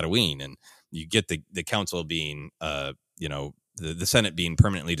out on Tatooine. And you get the council being, the Senate being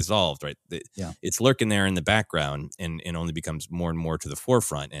permanently dissolved, right? It's lurking there in the background and only becomes more and more to the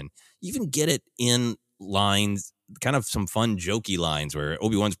forefront. And even get it in lines, kind of some fun, jokey lines where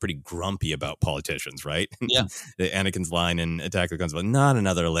Obi-Wan's pretty grumpy about politicians, right? Yeah. The Anakin's line in Attack of the Clones about not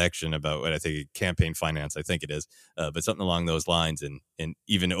another election about what I think campaign finance, I think it is, but something along those lines. And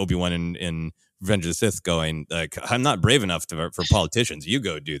even Obi-Wan in Revenge of the Sith going, like, I'm not brave enough for politicians. You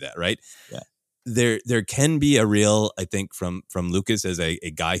go do that, right? Yeah. There can be a real, I think, from Lucas as a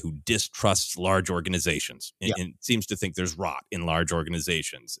guy who distrusts large organizations and seems to think there's rot in large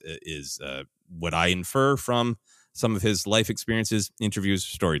organizations is what I infer from some of his life experiences, interviews,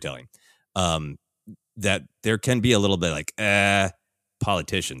 storytelling. That there can be a little bit like,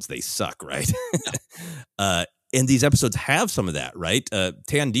 politicians, they suck, right? And these episodes have some of that, right?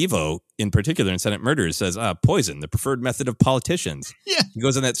 Tan Devo, in particular, in Senate Murders, says, poison, the preferred method of politicians. Yeah. He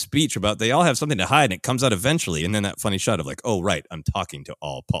goes on that speech about they all have something to hide, and it comes out eventually. And then that funny shot of like, oh, right, I'm talking to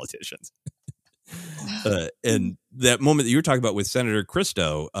all politicians. And that moment that you were talking about with Senator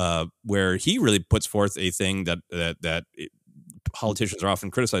Christo, where he really puts forth a thing that politicians are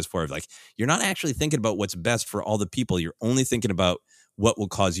often criticized for, like, you're not actually thinking about what's best for all the people. You're only thinking about what will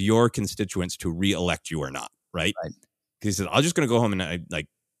cause your constituents to re-elect you or not. Right? Because he said, I'm just going to go home and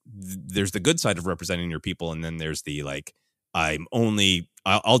there's the good side of representing your people. And then there's the, like,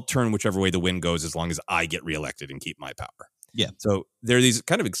 I'll turn whichever way the wind goes as long as I get reelected and keep my power. Yeah. So there are these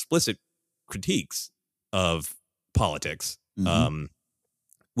kind of explicit critiques of politics,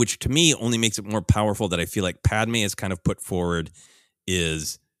 which to me only makes it more powerful that I feel like Padme is kind of put forward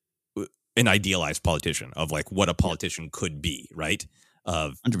is an idealized politician of like what a politician could be, right?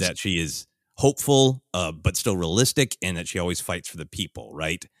 Of 100%. That she is hopeful, but still realistic, and that she always fights for the people,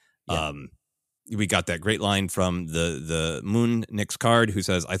 right? Yeah. We got that great line from the Moon Nix card who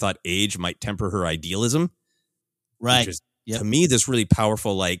says, I thought age might temper her idealism. Right. Which is, to me, this really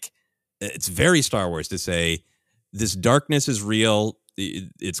powerful, like, it's very Star Wars to say, this darkness is real,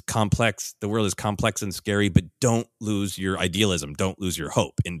 it's complex, the world is complex and scary, but don't lose your idealism, don't lose your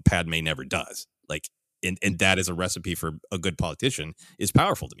hope, and Padme never does. Like, and that is a recipe for a good politician, is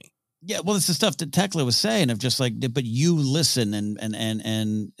powerful to me. Yeah, well, it's the stuff that Tekla was saying of just like, but you listen and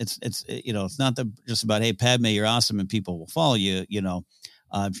it's it's not just about, hey, Padme, you're awesome and people will follow you.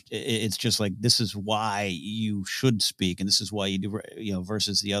 It's just like, this is why you should speak and this is why you do.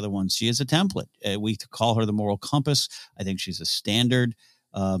 Versus the other ones, she is a template. We call her the moral compass. I think she's a standard,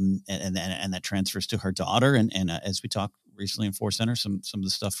 and that transfers to her daughter. And as we talked recently in Force Center, some of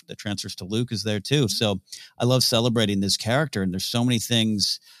the stuff that transfers to Luke is there too. So I love celebrating this character, and there's so many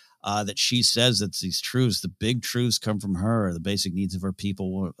things that she says that these truths, the big truths come from her. The basic needs of her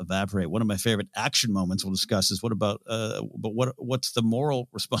people will evaporate. One of my favorite action moments we'll discuss is what's the moral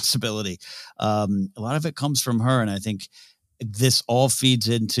responsibility? A lot of it comes from her. And I think this all feeds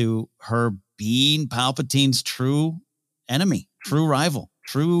into her being Palpatine's true enemy, true rival,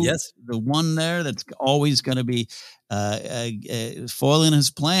 the one there that's always going to be foiling his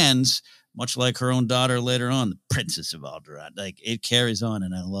plans, much like her own daughter later on, the Princess of Alderaan. Like, it carries on,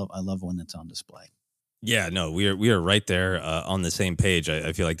 and I love when it's on display. Yeah, no, we are right there on the same page.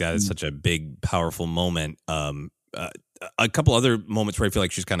 I feel like that is such a big, powerful moment. A couple other moments where I feel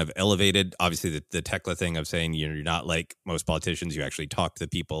like she's kind of elevated. Obviously, the Tekla thing of saying you're not like most politicians. You actually talk to the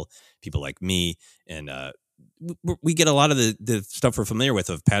people like me, and we get a lot of the stuff we're familiar with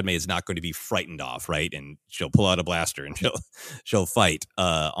of Padme is not going to be frightened off, right? And she'll pull out a blaster and she'll fight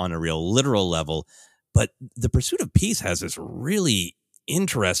on a real literal level. But the Pursuit of Peace has this really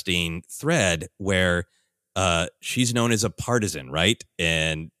interesting thread where she's known as a partisan, right?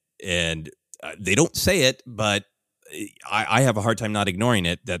 And they don't say it, but I have a hard time not ignoring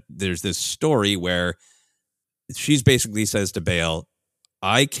it, that there's this story where she's basically says to Bail,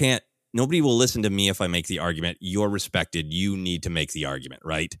 nobody will listen to me if I make the argument. You're respected. You need to make the argument,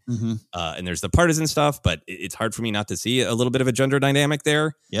 right? Mm-hmm. And there's the partisan stuff, but it's hard for me not to see a little bit of a gender dynamic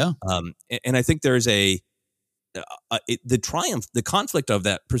there. Yeah. And I think there's the triumph, the conflict of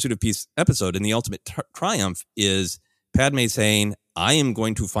that Pursuit of Peace episode, and the ultimate triumph is Padme saying, I am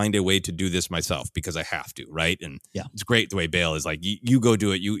going to find a way to do this myself because I have to, right? And it's great the way Bail is like, you go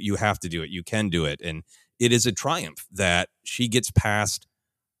do it. You have to do it. You can do it. And it is a triumph that she gets past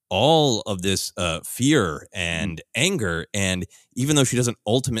all of this fear and anger. And even though she doesn't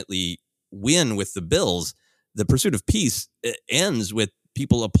ultimately win with the Bills, the Pursuit of Peace ends with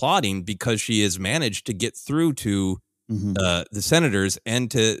people applauding because she has managed to get through to the senators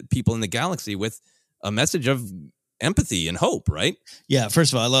and to people in the galaxy with a message of empathy and hope, right? Yeah.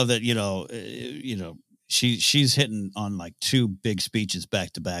 First of all, I love that, she's hitting on like two big speeches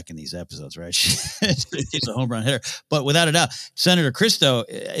back to back in these episodes, right? She's a home run hitter, but without a doubt, Senator Christo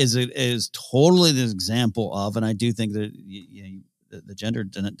is totally the example of, and I do think that the gender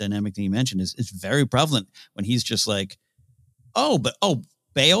dynamic that you mentioned is very prevalent when he's just like,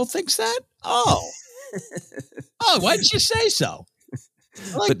 Bail thinks that? Why didn't you say so?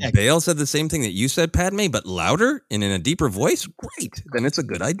 But Bail said the same thing that you said, Padme, but louder and in a deeper voice. Great. Then it's a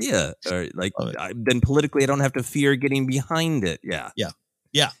good idea. Or then politically, I don't have to fear getting behind it. Yeah.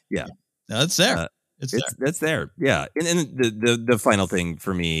 No, that's there. That's there. Yeah. And the final thing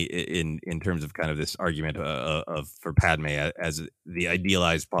for me in terms of kind of this argument for Padme as the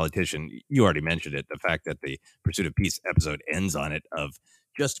idealized politician, you already mentioned it. The fact that the Pursuit of Peace episode ends on it of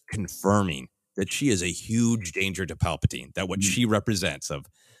just confirming that she is a huge danger to Palpatine, that what she represents of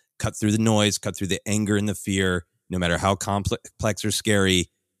cut through the noise, cut through the anger and the fear, no matter how complex or scary,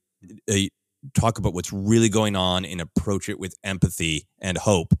 talk about what's really going on and approach it with empathy and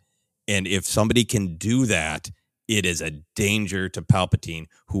hope. And if somebody can do that, it is a danger to Palpatine,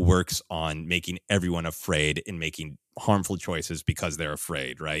 who works on making everyone afraid and making harmful choices because they're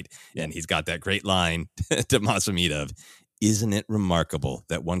afraid, right? Yeah. And he's got that great line to Mas Amedda of, isn't it remarkable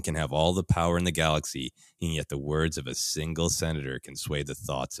that one can have all the power in the galaxy, and yet the words of a single senator can sway the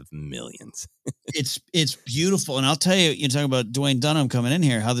thoughts of millions? It's beautiful. And I'll tell you, you're talking about Dwayne Dunham coming in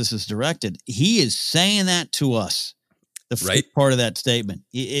here, how this is directed. He is saying that to us. The first part of that statement.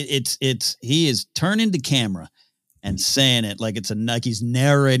 He is turning to camera and saying it like like he's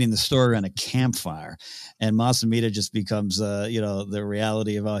narrating the story on a campfire, and Mas Amedda just becomes the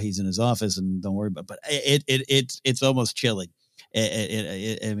reality of he's in his office and don't worry about. But it's almost chilling.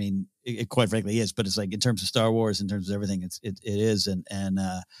 I mean, quite frankly, is. But it's like in terms of Star Wars, in terms of everything, it is. And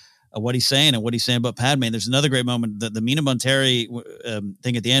what he's saying about Padme. There's another great moment, the Mina Bonteri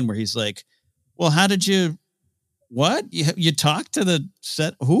thing at the end where he's like, "Well, how did you?" What? You talked to the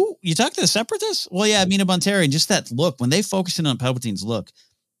set? Who? You talked to the Separatists? Well, yeah, Mina Bonteri. And just that look, when they focus in on Palpatine's look,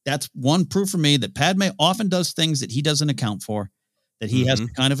 that's one proof for me that Padme often does things that he doesn't account for, that he has to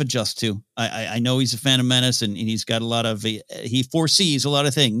kind of adjust to. I know he's a Phantom Menace and he's got a lot of, he foresees a lot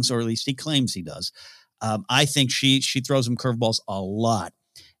of things, or at least he claims he does. I think she throws him curveballs a lot.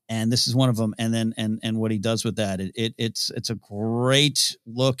 And this is one of them. And then, and what he does with that, it's a great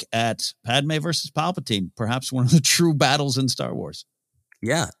look at Padme versus Palpatine, perhaps one of the true battles in Star Wars.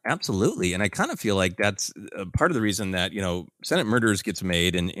 Yeah, absolutely. And I kind of feel like that's part of the reason that, Senate Murderers gets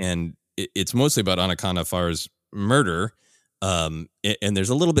made, and it's mostly about Anna Farr's murder. And there's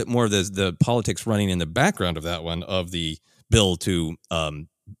a little bit more of the politics running in the background of that one, of the bill to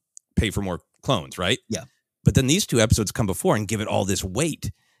pay for more clones, right? Yeah. But then these two episodes come before and give it all this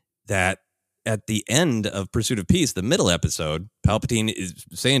weight, that at the end of Pursuit of Peace, the middle episode, Palpatine is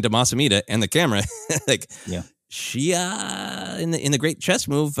saying to Mas Amedda and the camera, like, she in the great chess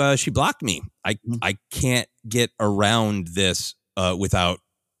move, she blocked me. I can't get around this without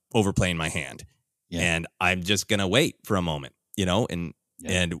overplaying my hand, and I'm just gonna wait for a moment, And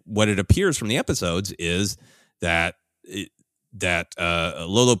what it appears from the episodes is that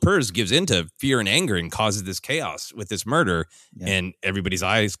Lolo Purs gives into fear and anger and causes this chaos with this murder, and everybody's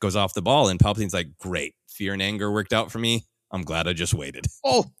eyes goes off the ball, and Palpatine's like, great, fear and anger worked out for me. I'm glad I just waited.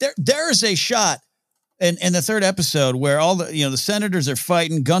 Oh, there is a shot in the third episode where all the senators are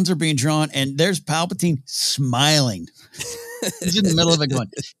fighting, guns are being drawn, and there's Palpatine smiling. He's in the middle of it going,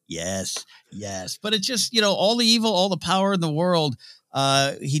 yes, yes. But it's just, all the evil, all the power in the world.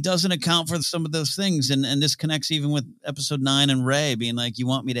 He doesn't account for some of those things. And this connects even with episode 9 and Rey being like, you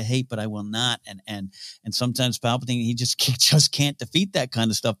want me to hate, but I will not. And sometimes Palpatine, he just can't defeat that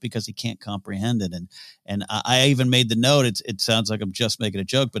kind of stuff because he can't comprehend it. And I even made the note, it sounds like I'm just making a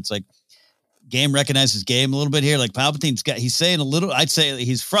joke, but it's like, game recognizes game a little bit here. Like he's saying a little, I'd say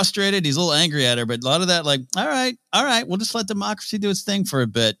he's frustrated. He's a little angry at her, but a lot of that, like, all right. We'll just let democracy do its thing for a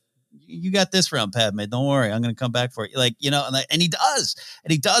bit. You got this round, Padme. Don't worry. I'm going to come back for it. Like, and he does,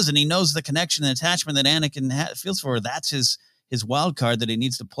 and he knows the connection and attachment that Anakin feels for her. That's his wild card that he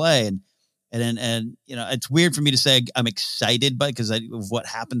needs to play. And it's weird for me to say I'm excited because of what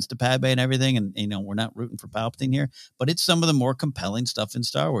happens to Padme and everything. And, we're not rooting for Palpatine here, but it's some of the more compelling stuff in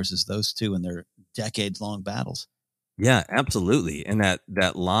Star Wars is those two and their decades-long battles. Yeah, absolutely. And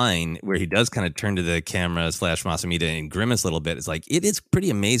that line where he does kind of turn to the camera / Masamita and grimace a little bit, it's like, it is pretty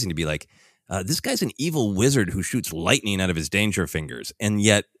amazing to be like, this guy's an evil wizard who shoots lightning out of his danger fingers. And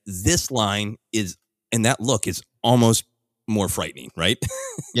yet this line and that look is almost more frightening, right?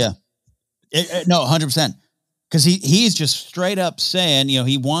 Yeah. No, 100%. Because he's just straight up saying,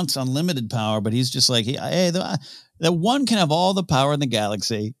 he wants unlimited power, but he's just like, the one can have all the power in the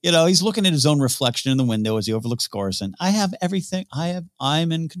galaxy. He's looking at his own reflection in the window as he overlooks Coruscant. I have everything.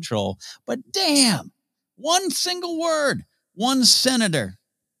 I'm in control. But damn, one single word, one senator,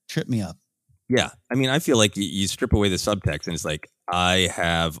 trip me up. Yeah. I mean, I feel like you strip away the subtext and it's like, I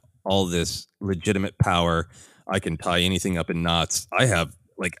have all this legitimate power. I can tie anything up in knots. I have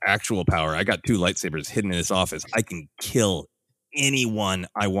like actual power. I got 2 lightsabers hidden in this office. I can kill anyone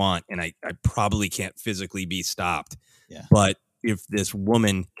I want, and I probably can't physically be stopped. Yeah. But if this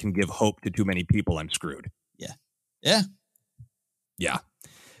woman can give hope to too many people, I'm screwed. Yeah. Yeah. Yeah.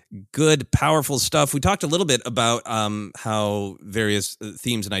 Good, powerful stuff. We talked a little bit about how various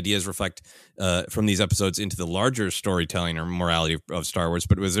themes and ideas reflect from these episodes into the larger storytelling or morality of Star Wars.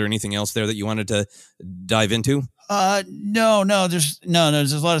 But was there anything else there that you wanted to dive into? No. There's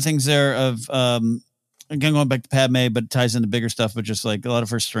a lot of things there of again going back to Padme, but it ties into bigger stuff. But just like a lot of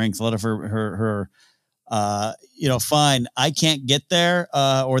her strength, a lot of her fine, I can't get there,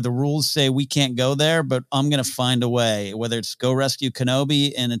 or the rules say we can't go there, but I'm going to find a way, whether it's go rescue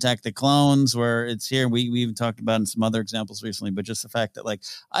Kenobi and attack the clones, where it's here. We even talked about in some other examples recently, but just the fact that like,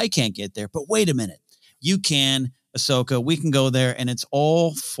 I can't get there, but wait a minute, you can, Ahsoka, we can go there. And it's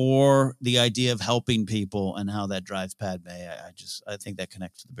all for the idea of helping people and how that drives Padme. I think that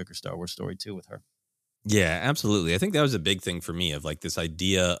connects to the bigger Star Wars story too with her. Yeah, absolutely. I think that was a big thing for me of like this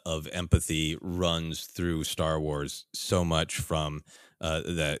idea of empathy runs through Star Wars so much from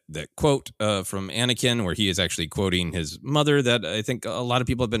that quote from Anakin where he is actually quoting his mother that I think a lot of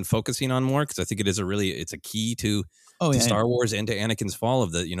people have been focusing on more because I think it's a key to Star Wars and to Anakin's fall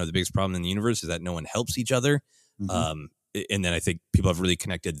of the biggest problem in the universe is that no one helps each other. Mm-hmm. And then I think people have really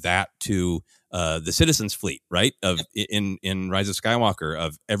connected that to the Citizens Fleet, right? In Rise of Skywalker,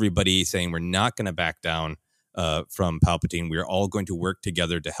 of everybody saying we're not going to back down from Palpatine. We're all going to work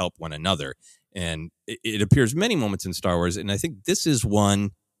together to help one another. And it appears many moments in Star Wars, and I think this is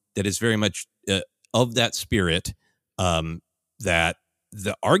one that is very much of that spirit. That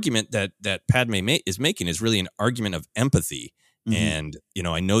the argument that Padme is making is really an argument of empathy. Mm-hmm. And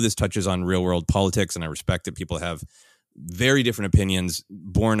I know this touches on real world politics, and I respect that people have very different opinions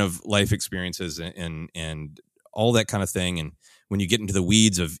born of life experiences and all that kind of thing. And when you get into the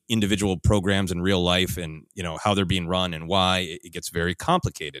weeds of individual programs in real life and, how they're being run and why, it gets very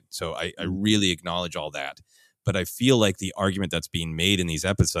complicated. So I really acknowledge all that. But I feel like the argument that's being made in these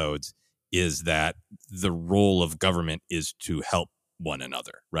episodes is that the role of government is to help one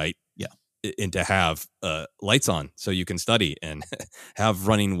another, right? Yeah. And to have lights on so you can study and have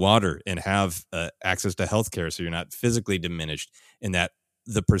running water and have access to healthcare so you're not physically diminished. And that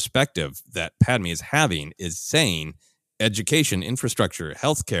the perspective that Padme is having is saying education, infrastructure,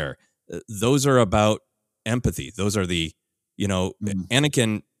 healthcare, those are about empathy. Those are the,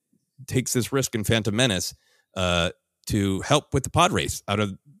 Anakin takes this risk in Phantom Menace to help with the pod race out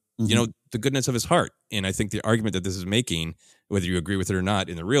of, the goodness of his heart. And I think the argument that this is making, whether you agree with it or not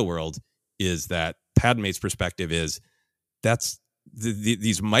in the real world, is that Padme's perspective is that's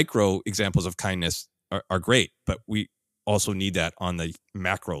these micro examples of kindness are great, but we also need that on the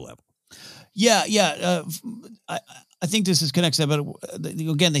macro level. Yeah. I think this is connected, but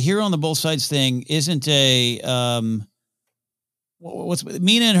again, the hero on the both sides thing isn't a what's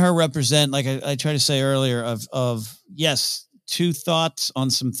Mina and her represent, like I tried to say earlier, of yes, two thoughts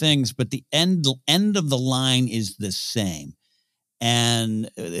on some things, but the end of the line is the same, and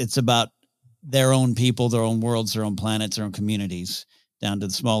it's about their own people, their own worlds, their own planets, their own communities down to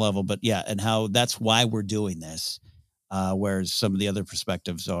the small level. But yeah, and how that's why we're doing this. Whereas some of the other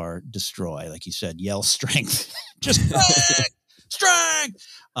perspectives are destroy, like you said, yell strength, just strength.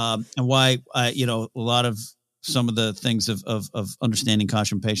 And why, a lot of some of the things of understanding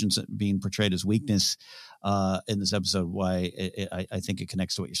caution, patience being portrayed as weakness in this episode, why I think it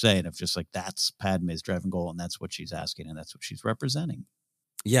connects to what you're saying. Of just like, that's Padme's driving goal and that's what she's asking and that's what she's representing.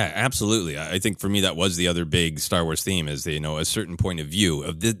 Yeah, absolutely. I think for me, that was the other big Star Wars theme is, a certain point of view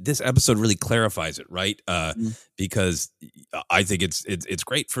of this episode really clarifies it, right? Because I think it's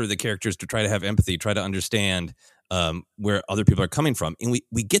great for the characters to try to have empathy, try to understand where other people are coming from. And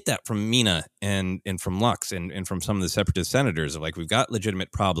we get that from Mina and from Lux and from some of the separatist senators of like, we've got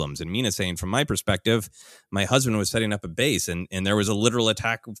legitimate problems. And Mina saying, from my perspective, my husband was setting up a base and there was a literal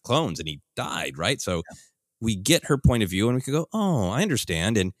attack of clones and he died, right? So we get her point of view and we could go, oh, I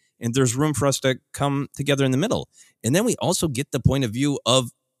understand. And there's room for us to come together in the middle. And then we also get the point of view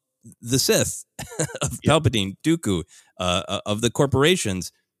of the Sith, of Palpatine, Dooku, of the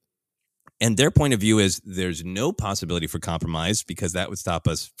corporations. And their point of view is there's no possibility for compromise because that would stop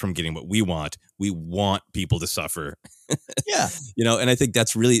us from getting what we want. We want people to suffer. Yeah. And I think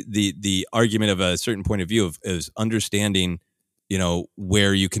that's really the argument of a certain point of view is understanding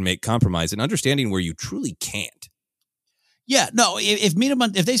where you can make compromise and understanding where you truly can't. Yeah, no,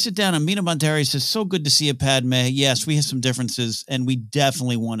 if they sit down and Mina Bonteri says, so good to see you, Padme. Yes, we have some differences and we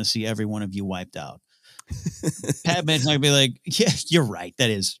definitely want to see every one of you wiped out. Padme's not gonna be like, yeah, you're right. That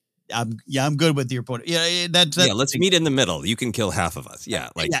is, I'm good with your point. Yeah, that's let's meet in the middle. You can kill half of us. Yeah,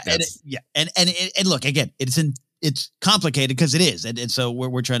 and look, again, it's complicated because it is, and so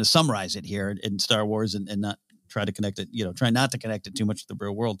we're trying to summarize it here in Star Wars and not try to connect it, try not to connect it too much to the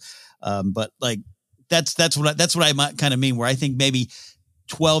real world. But like, that's what I might kind of mean, where I think maybe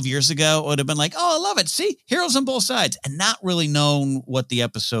 12 years ago it would have been like, oh, I love it. See, heroes on both sides, and not really known what the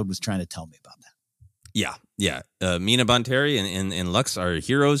episode was trying to tell me about that. Yeah. Yeah. Mina Bonteri and Lux are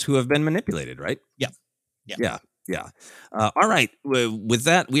heroes who have been manipulated, right? Yeah. All right. With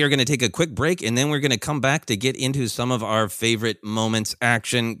that, we are going to take a quick break, and then we're going to come back to get into some of our favorite moments,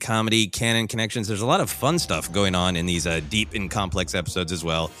 action, comedy, canon connections. There's a lot of fun stuff going on in these deep and complex episodes as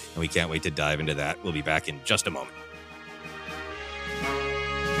well, and we can't wait to dive into that. We'll be back in just a moment.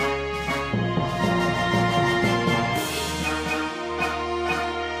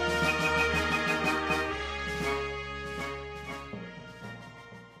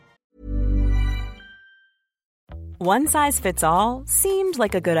 One size fits all seemed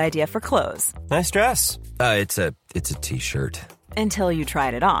like a good idea for clothes. Nice dress. It's a t-shirt. Until you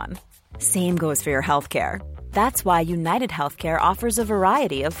tried it on. Same goes for your healthcare. That's why United Healthcare offers a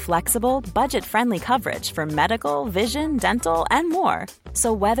variety of flexible, budget-friendly coverage for medical, vision, dental, and more.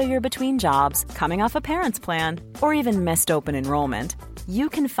 So whether you're between jobs, coming off a parent's plan, or even missed open enrollment, you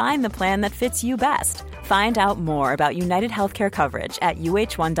can find the plan that fits you best. Find out more about United Healthcare coverage at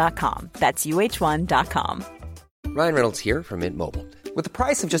UH1.com. That's UH1.com. Ryan Reynolds here from Mint Mobile. With the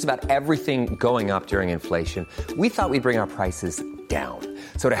price of just about everything going up during inflation, we thought we'd bring our prices down.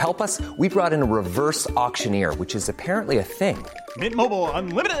 So to help us, we brought in a reverse auctioneer, which is apparently a thing. Mint Mobile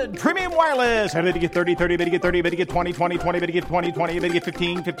Unlimited Premium Wireless. How to get 30, 30, bit to get 30, bit to get 20, 20, 20, bit to get 20, 20, bit to get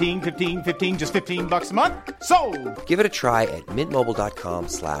 15, 15, 15, 15, just $15 a month? Sold! Give it a try at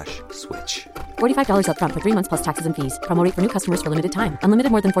mintmobile.com/switch. $45 up front for 3 months plus taxes and fees. Promo rate for new customers for limited time.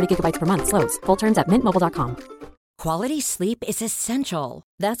 Unlimited more than 40 gigabytes per month. Slows full terms at mintmobile.com. Quality sleep is essential.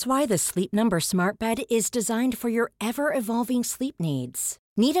 That's why the Sleep Number Smart Bed is designed for your ever-evolving sleep needs.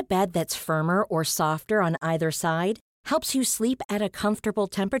 Need a bed that's firmer or softer on either side? Helps you sleep at a comfortable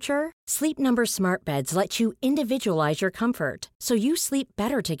temperature? Sleep Number Smart Beds let you individualize your comfort, so you sleep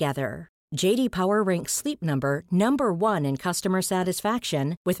better together. J.D. Power ranks Sleep Number number 1 in customer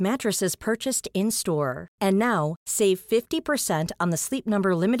satisfaction with mattresses purchased in-store. And now, save 50% on the Sleep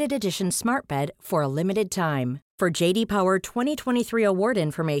Number Limited Edition Smart Bed for a limited time. For J.D. Power 2023 award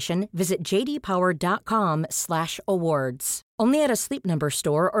information, visit jdpower.com/awards. Only at a Sleep Number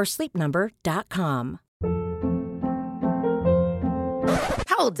store or sleepnumber.com.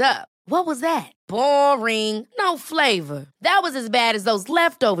 Hold up. What was that? Boring. No flavor. That was as bad as those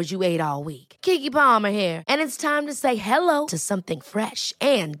leftovers you ate all week. Keke Palmer here, and it's time to say hello to something fresh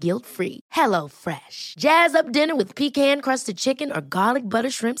and guilt-free. Hello Fresh. Jazz up dinner with pecan-crusted chicken or garlic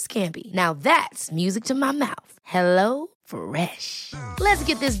butter shrimp scampi. Now that's music to my mouth. Hello Fresh. Let's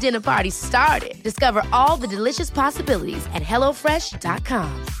get this dinner party started. Discover all the delicious possibilities at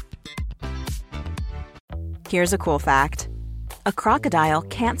HelloFresh.com. Here's a cool fact. A crocodile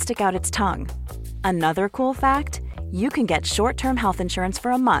can't stick out its tongue. Another cool fact, you can get short-term health insurance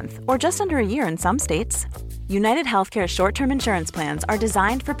for a month or just under a year in some states. United Healthcare short-term insurance plans are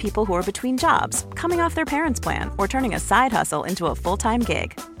designed for people who are between jobs, coming off their parents' plan, or turning a side hustle into a full-time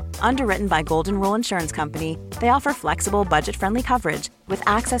gig. Underwritten by Golden Rule Insurance Company, they offer flexible, budget-friendly coverage with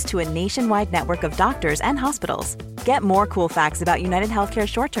access to a nationwide network of doctors and hospitals. Get more cool facts about United Healthcare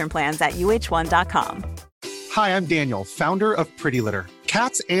short-term plans at uh1.com. Hi, I'm Daniel, founder of Pretty Litter.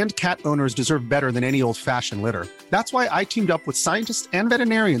 Cats and cat owners deserve better than any old-fashioned litter. That's why I teamed up with scientists and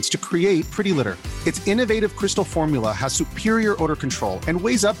veterinarians to create Pretty Litter. Its innovative crystal formula has superior odor control and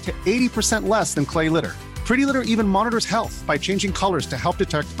weighs up to 80% less than clay litter. Pretty Litter even monitors health by changing colors to help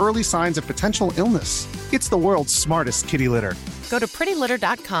detect early signs of potential illness. It's the world's smartest kitty litter. Go to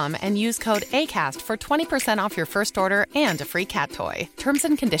prettylitter.com and use code ACAST for 20% off your first order and a free cat toy. Terms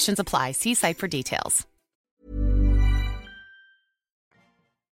and conditions apply. See site for details.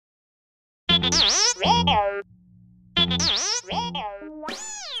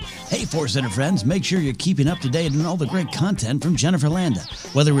 Hey, Force Center friends, make sure you're keeping up to date on all the great content from Jennifer Landa.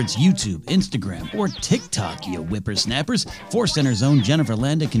 Whether it's YouTube, Instagram, or TikTok, you whippersnappers, Force Center's own Jennifer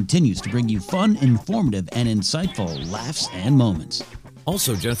Landa continues to bring you fun, informative, and insightful laughs and moments.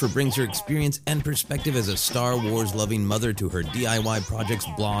 Also, Jennifer brings her experience and perspective as a Star Wars-loving mother to her DIY projects,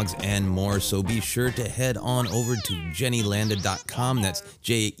 blogs, and more. So be sure to head on over to JennyLanda.com. That's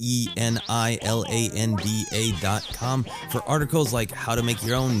JENILANDA.com for articles like how to make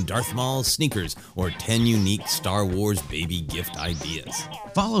your own Darth Maul sneakers or 10 unique Star Wars baby gift ideas.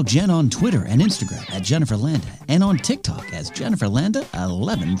 Follow Jen on Twitter and Instagram at Jennifer Landa and on TikTok as Jennifer Landa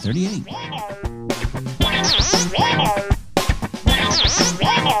 1138.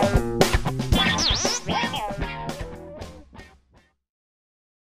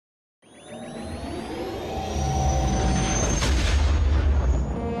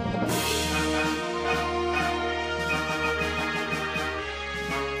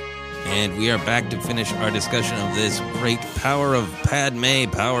 And we are back to finish our discussion of this great Power of Padme,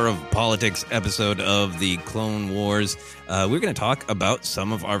 Power of Politics episode of the Clone Wars. We're going to talk about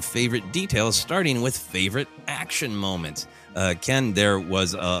some of our favorite details, starting with favorite action moments. Ken, there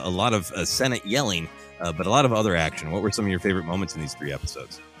was a lot of Senate yelling, but a lot of other action. What were some of your favorite moments in these 3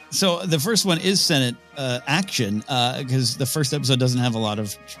 episodes? So the first one is Senate action, because the first episode doesn't have a lot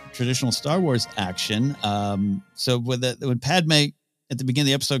of traditional Star Wars action. So when Padme at the beginning of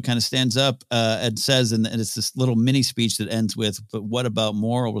the episode kind of stands up and says, and it's this little mini speech that ends with, but what about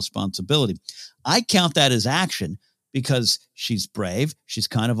moral responsibility? I count that as action because she's brave. She's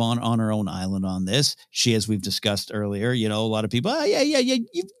kind of on her own island on this. She, as we've discussed earlier, a lot of people,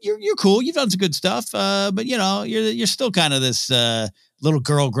 you're cool. You've done some good stuff. But you're still kind of this little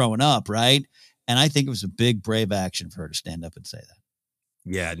girl growing up. Right. And I think it was a big, brave action for her to stand up and say that.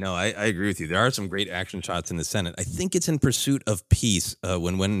 Yeah, no, I agree with you. There are some great action shots in the Senate. I think it's in pursuit of peace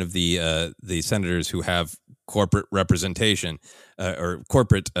when one of the senators who have corporate representation or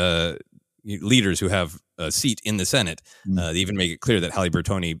corporate leaders who have a seat in the Senate, they even make it clear that Halle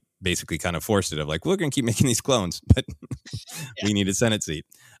Bertoni basically kind of forced it of like, we're going to keep making these clones, but we need a Senate seat.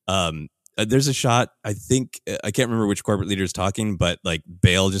 There's a shot, I think, I can't remember which corporate leader is talking, but like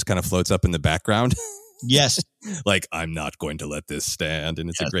Bail just kind of floats up in the background. Yes. Like, I'm not going to let this stand. And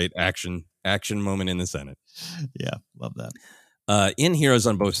it's a great action moment in the Senate. Yeah, love that. In Heroes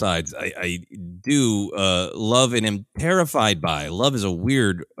on Both Sides, I do love and am terrified by. Love is a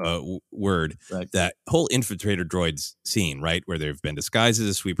weird word. Right. That whole infiltrator droids scene, right, where they've been disguised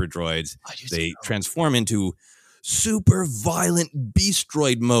as sweeper droids. They transform into super violent beast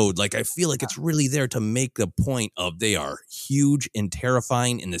droid mode. Like, I feel like it's really there to make the point of they are huge and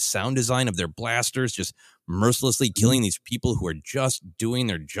terrifying in the sound design of their blasters, just mercilessly killing these people who are just doing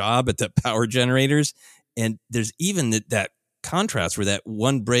their job at the power generators. And there's even that contrast where that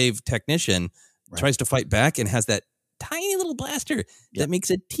one brave technician tries to fight back and has that tiny little blaster that makes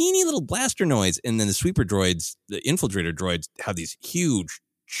a teeny little blaster noise. And then the sweeper droids, the infiltrator droids, have these huge,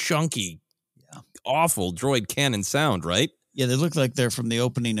 chunky, awful droid cannon sound, right? Yeah, they look like they're from the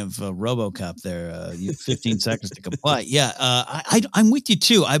opening of RoboCop there. You have 15 seconds to comply. Yeah, I'm with you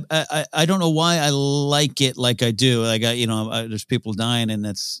too. I don't know why I like it like I do. Like there's people dying, and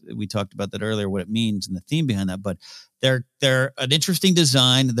we talked about that earlier, what it means and the theme behind that. But they're an interesting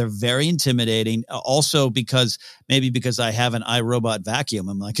design. They're very intimidating. Also because I have an iRobot vacuum.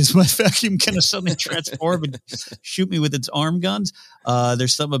 I'm like, is my vacuum going to suddenly transform and shoot me with its arm guns?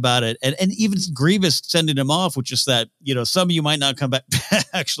 There's something about it. And even Grievous sending him off, which is that, some of you might not come back.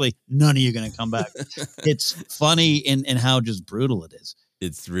 Actually, none of you are going to come back. It's funny in how just brutal it is.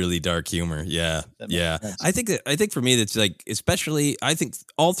 It's really dark humor. Yeah. Yeah. I think for me, that's like, especially, I think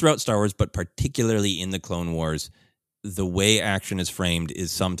all throughout Star Wars, but particularly in the Clone Wars, the way action is framed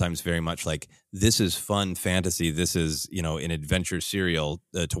is sometimes very much like, this is fun fantasy. This is, an adventure serial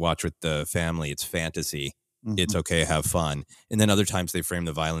to watch with the family. It's fantasy. Mm-hmm. It's okay, have fun. And then other times they frame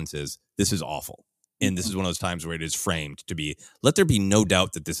the violence as, this is awful. And this is one of those times where it is framed to be, let there be no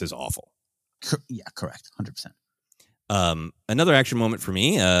doubt that this is awful. Yeah, correct. 100%. Another action moment for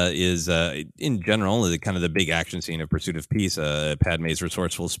me is in general, the big action scene of Pursuit of Peace, Padme's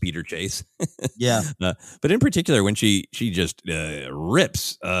resourceful speeder chase. Yeah. But in particular, when she just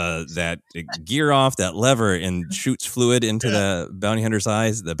rips that gear off that lever and shoots fluid into the bounty hunter's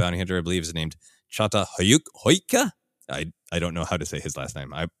eyes. The bounty hunter, I believe, is named Chata Hoika. I don't know how to say his last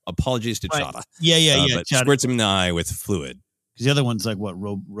name. I apologies to Chata. Yeah. But squirts him in the eye with fluid. Because the other one's like what,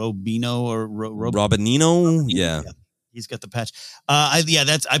 Robino or Robinino? Yeah. He's got the patch. I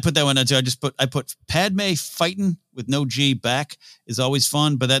put that one on too. I put Padme fighting with no G back is always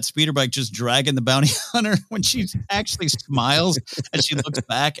fun, but that speeder bike just dragging the bounty hunter when she actually smiles and she looks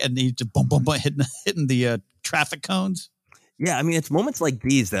back and he just boom, hitting the traffic cones. Yeah, I mean, it's moments like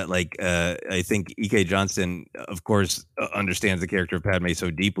these that, I think E.K. Johnston, of course, understands the character of Padme so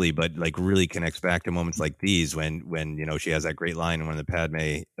deeply, but really connects back to moments like these when she has that great line in one of the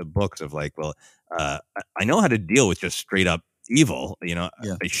Padme books of I know how to deal with just straight up evil. I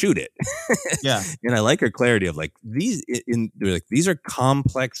shoot it. Yeah, and I like her clarity of these are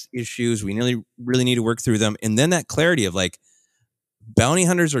complex issues. We really need to work through them, and then that clarity of bounty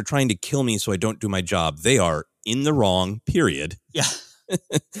hunters are trying to kill me so I don't do my job. They are in the wrong, period. Yeah.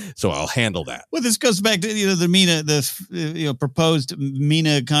 So I'll handle that. Well, this goes back to the Mina, proposed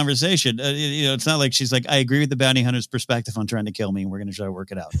Mina conversation. It's not like she's like, I agree with the bounty hunter's perspective on trying to kill me, and we're going to try to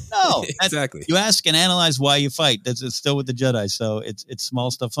work it out. No, exactly. You ask and analyze why you fight. It's still with the Jedi, so it's small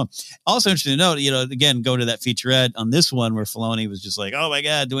stuff fun. Also interesting to note, again, go to that featurette on this one where Filoni was just like, oh my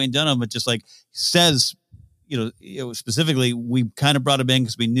God, Dwayne Dunham, but just says. Specifically, we kind of brought him in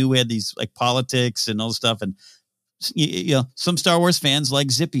because we knew we had these politics and all this stuff, and some Star Wars fans like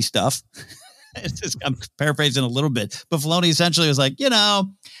zippy stuff. I'm paraphrasing a little bit, but Filoni essentially was like,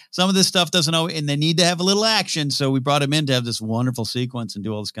 some of this stuff doesn't know, and they need to have a little action, so we brought him in to have this wonderful sequence and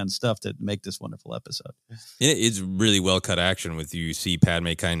do all this kind of stuff to make this wonderful episode. It's really well cut action with you see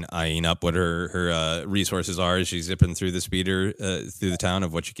Padme kind of eyeing up what her resources are as she's zipping through the speeder through the town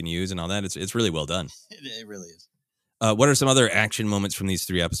of what she can use and all that. It's really well done. It really is. What are some other action moments from these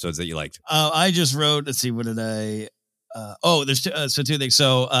 3 episodes that you liked? I just wrote, let's see, what did I... there's two things.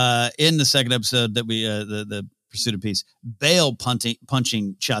 So in the second episode that we the Pursuit of Peace, Bail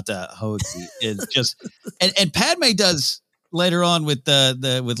punching Chata Hoki is just and Padme does later on with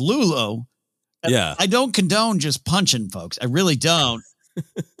with Lulu. Yeah, I don't condone just punching folks. I really don't.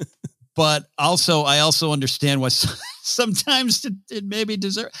 But I also understand why sometimes it maybe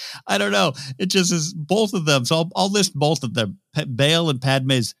deserve. I don't know. It just is both of them. So I'll list both of them. Bail and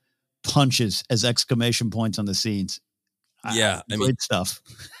Padme's punches as exclamation points on the scenes. Yeah, great stuff.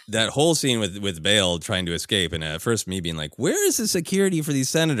 That whole scene with Bail trying to escape, and at first me being like, "Where is the security for these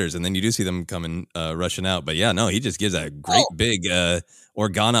senators?" And then you do see them coming rushing out. But yeah, no, he just gives a great big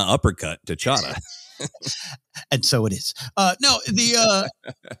Organa uppercut to Chata. And so it is.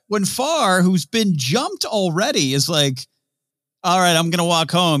 When Farr, who's been jumped already, is like, all right, I'm going to walk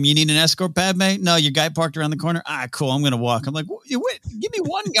home. You need an escort, Padme? No, your guy parked around the corner. Cool. I'm going to walk. I'm like, wait, give me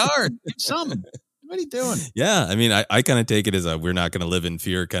one guard. Do something. What are you doing? Yeah. I mean, I kind of take it as a we're not going to live in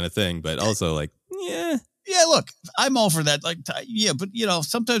fear kind of thing, but also yeah. Yeah, look, I'm all for that. But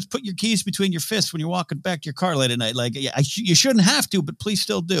sometimes put your keys between your fists when you're walking back to your car late at night. You shouldn't have to, but please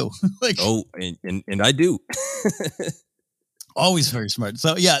still do. And I do. Always very smart.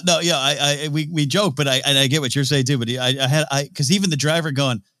 So we joke, but I get what you're saying too. But because even the driver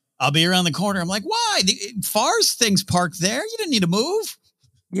going, I'll be around the corner. I'm like, why? Farr's thing's parked there. You didn't need to move.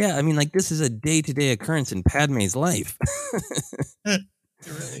 Yeah, I mean, this is a day-to-day occurrence in Padme's life.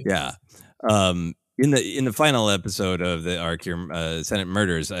 Really? Yeah. In the final episode of the arc here, Senate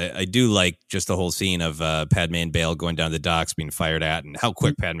Murders, I do like just the whole scene of Padme and Bail going down the docks, being fired at, and how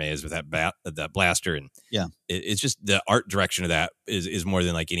quick Padme is with that blaster. And yeah, it's just the art direction of that is more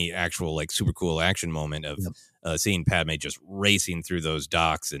than any actual super cool action moment of seeing Padme just racing through those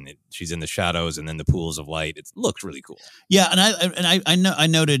docks, and she's in the shadows and then the pools of light. It looks really cool. Yeah, and I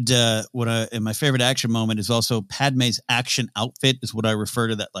noted in my favorite action moment is also Padme's action outfit is what I refer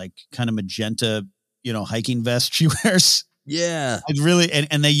to, that kind of magenta, hiking vest she wears. Yeah, it's really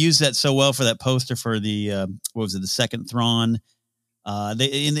and they use that so well for that poster for the the second Thrawn.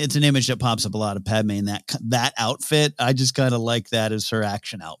 It's an image that pops up a lot of Padme in that outfit. I just kind of like that as her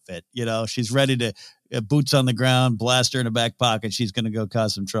action outfit. She's ready to boots on the ground, blaster in her back pocket. She's going to go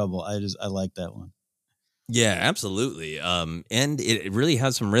cause some trouble. I like that one. Yeah, absolutely. And it really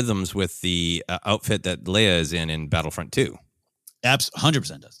has some rhythms with the outfit that Leia is in Battlefront 2.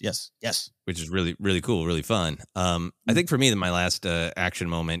 100% does. Yes. Which is really, really cool, really fun. I think for me, my last action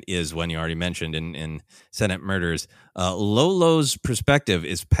moment is one you already mentioned in Senate Murders. Lolo's perspective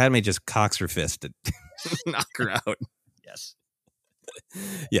is Padme just cocks her fist to knock her out. Yes.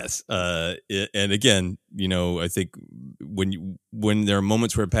 Yes. And again, I think when there are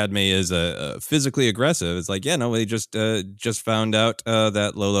moments where Padme is physically aggressive, it's like, they just found out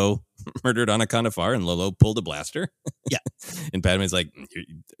that Lolo murdered Anaconda Farr, and Lolo pulled a blaster. Yeah. And Padme's like,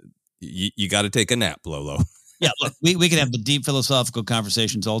 you got to take a nap, Lolo. Yeah, look, we can have the deep philosophical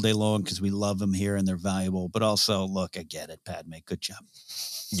conversations all day long because we love them here and they're valuable. But also, look, I get it, Padme. Good job.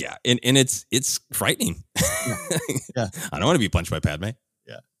 Yeah, and it's frightening. Yeah. I don't want to be punched by Padme.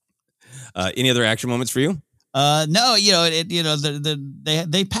 Yeah. Any other action moments for you? No,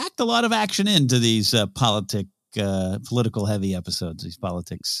 they packed a lot of action into these political heavy episodes. These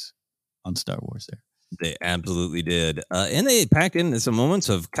politics on Star Wars there. They absolutely did. And they packed in some moments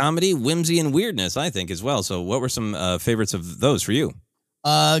of comedy, whimsy, and weirdness, I think, as well. So what were some favorites of those for you?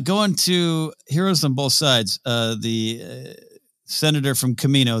 Going to Heroes on Both Sides, the senator from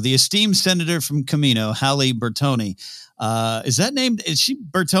Camino, the esteemed senator from Camino, Halle Bertoni. Is she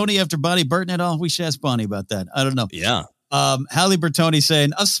Bertoni after Bonnie Burton at all? We should ask Bonnie about that. I don't know. Yeah. Halle Bertoni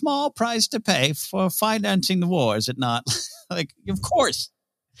saying, a small price to pay for financing the war, is it not? Like, of course.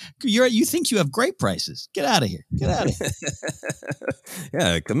 You think you have great prices. Get out of here.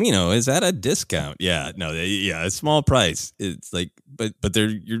 Yeah, Camino is at a discount. Yeah, no, a small price. It's like, but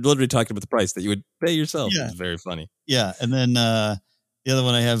you're literally talking about the price that you would pay yourself. Yeah. It's very funny. Yeah, and then the other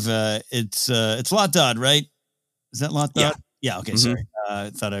one I have, it's Lot Dodd, right? Is that Lot Dodd? Yeah. Okay. Mm-hmm. Sorry, I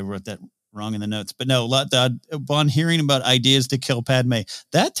thought I wrote that wrong in the notes, but no, Lot Dodd. Upon hearing about ideas to kill Padme,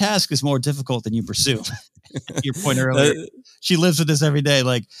 that task is more difficult than you pursue. Your point earlier, she lives with this every day.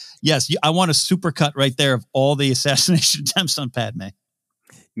 Like, yes, I want a supercut right there of all the assassination attempts on Padme.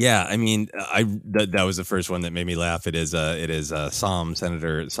 Yeah, I mean, that was the first one that made me laugh. It is Senator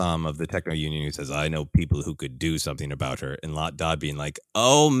Somm of the Techno Union, who says, "I know people who could do something about her," and Lot Dodd being like,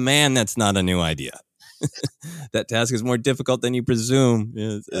 "Oh man, that's not a new idea. That task is more difficult than you presume."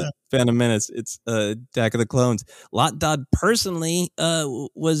 Phantom Menace, it's Attack of the Clones. Lot Dodd personally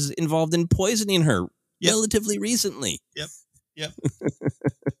was involved in poisoning her relatively recently. Yep.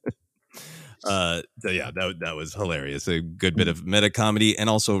 So yeah, that was hilarious. A good bit of meta comedy and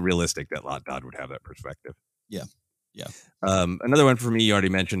also realistic that Lot Dodd would have that perspective. Yeah. Another one for me, you already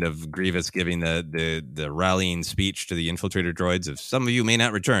mentioned, of Grievous giving the rallying speech to the infiltrator droids of, some of you may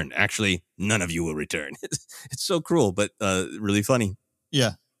not return. Actually, none of you will return. It's so cruel, but really funny.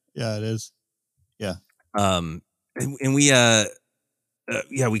 Yeah, it is. Yeah. And we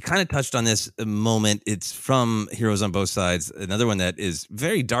we kind of touched on this moment. It's from Heroes on Both Sides. Another one that is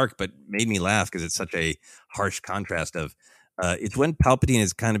very dark, but made me laugh because it's such a harsh contrast of, it's when Palpatine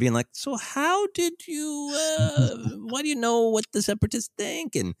is kind of being like, so how did you, why do you know what the Separatists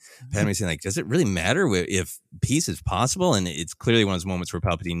think? And Padme's saying, like, does it really matter if peace is possible? And it's clearly one of those moments where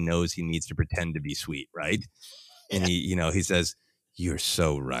Palpatine knows he needs to pretend to be sweet, right? And he says, "You're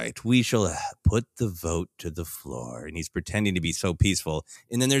so right. We shall put the vote to the floor." And he's pretending to be so peaceful.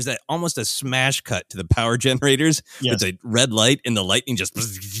 And then there's that almost a smash cut to the power generators. Yes. It's a red light and the lightning just,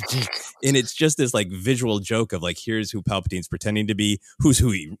 and it's just this like visual joke of like, here's who Palpatine's pretending to be. Here's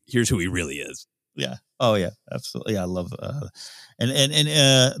who he really is. Yeah. Oh yeah, absolutely. Yeah, I love and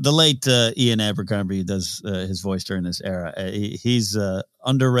the late Ian Abercrombie does his voice during this era. He's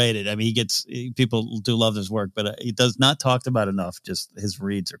underrated. I mean, people do love his work, but he does not talked about enough. Just his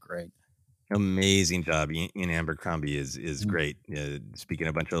reads are great. Amazing job. Ian Abercrombie is great. Speaking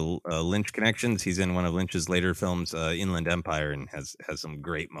of a bunch of Lynch connections, he's in one of Lynch's later films, Inland Empire, and has some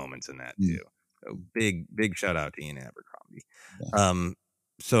great moments in that too. So big shout out to Ian Abercrombie. Yeah.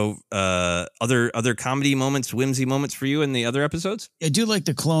 So other comedy moments, whimsy moments for you in the other episodes? I do like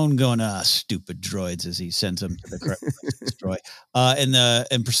the clone going, stupid droids, as he sends them to the correct place to destroy.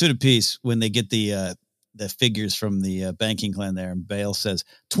 In Pursuit of Peace, when they get the figures from the banking clan there, and Bale says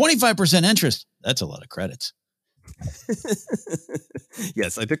 25% interest. That's a lot of credits.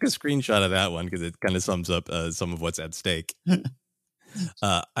 Yes, I took a screenshot of that one because it kind of sums up some of what's at stake.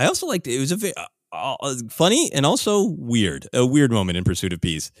 I also liked it. It was a funny and also a weird moment in Pursuit of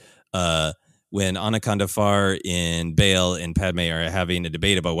Peace when Anaconda Farr and Bale and Padme are having a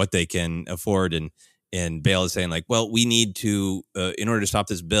debate about what they can afford, and Bale is saying like, well, we need to in order to stop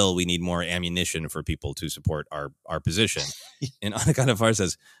this bill, we need more ammunition for people to support our position. And Anaconda Farr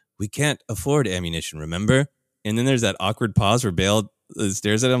says, we can't afford ammunition, remember? And then there's that awkward pause where Bale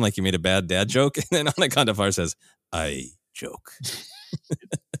stares at him like he made a bad dad joke. And then Anna Kandafar says, I joke.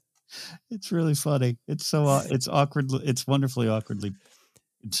 It's really funny. It's so it's awkward. It's wonderfully awkwardly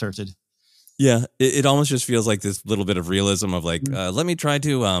inserted. Yeah, it almost just feels like this little bit of realism of like, let me try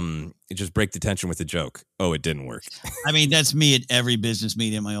to just break the tension with a joke. Oh, it didn't work. I mean, that's me at every business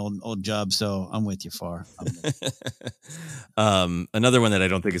meeting at my old job. So I'm with you, Far. Another one that I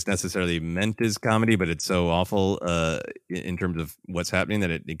don't think is necessarily meant as comedy, but it's so awful in terms of what's happening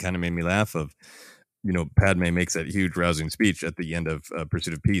that it kind of made me laugh. Of, Padme makes that huge rousing speech at the end of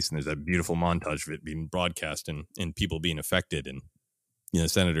Pursuit of Peace, and there's that beautiful montage of it being broadcast and people being affected, and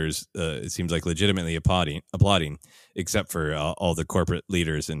senators, it seems like legitimately applauding, except for all the corporate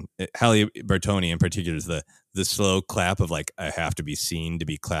leaders. And Halle Bertoni in particular is the slow clap of like, I have to be seen to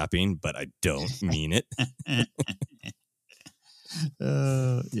be clapping, but I don't mean it.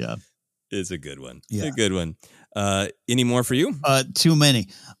 Yeah. It's a good one. Yeah. It's a good one. Any more for you? Too many.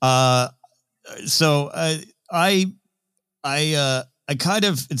 So I kind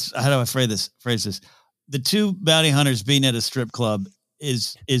of, how do I phrase this? The two bounty hunters being at a strip club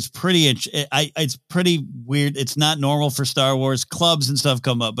is pretty, it's pretty weird. It's not normal for Star Wars. Clubs and stuff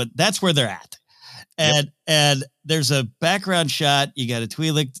come up, but that's where they're at. And there's a background shot. You got a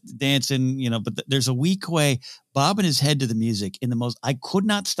Twi'lek dancing, but there's a Weequay bobbing his head to the music I could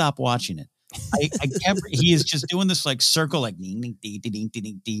not stop watching it. I kept, he is just doing this like circle, like ding, ding, ding, ding,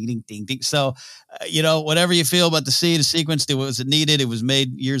 ding, ding, ding, ding, ding. So, whatever you feel about the sequence, was it needed? It was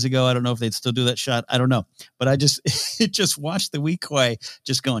made years ago. I don't know if they'd still do that shot. I don't know, but I just watched the Weequay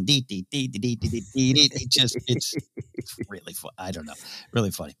just going dee, dee, dee, dee, dee, dee, dee, dee. It's really fun. I don't know.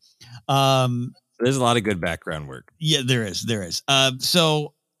 Really funny. There's a lot of good background work. Yeah, there is.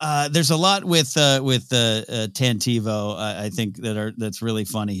 So there's a lot with Tantivo. I think that's really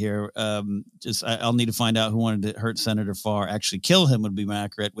funny here. I'll need to find out who wanted to hurt Senator Farr. Actually, kill him would be more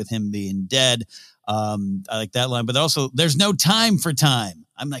accurate with him being dead. I like that line, but also there's no time for time.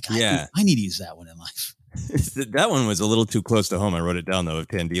 I'm like, I need to use that one in life. That one was a little too close to home. I wrote it down though. Of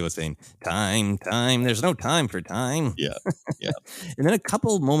Tandiva saying time. There's no time for time. Yeah. And then a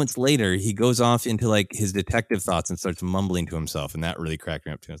couple moments later, he goes off into like his detective thoughts and starts mumbling to himself, and that really cracked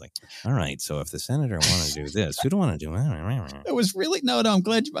me up too. I was like, all right, so if the senator wanted to do this, who do want to do it? It was really no. I'm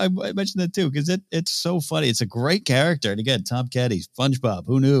glad I mentioned that too, because it's so funny. It's a great character, and again, Tom Caddy, SpongeBob.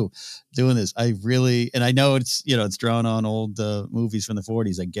 Who knew doing this? I know it's it's drawn on old movies from the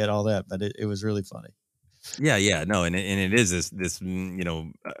 40s. I get all that, but it was really funny. Yeah, no, and it is this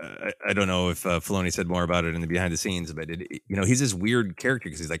I don't know if Filoni said more about it in the behind the scenes, but he's this weird character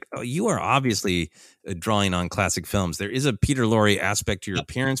because he's like, oh, you are obviously drawing on classic films. There is a Peter Lorre aspect to your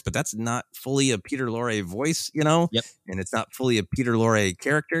appearance, but that's not fully a Peter Lorre voice, and it's not fully a Peter Lorre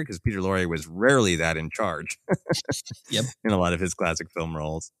character because Peter Lorre was rarely that in charge. In a lot of his classic film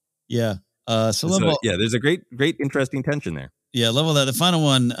roles. Yeah. There's a great interesting tension there. Yeah, level that. The final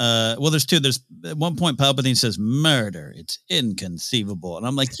one, there's two. There's at one point Palpatine says, murder, it's inconceivable. And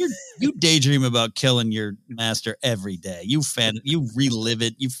I'm like, you daydream about killing your master every day. You relive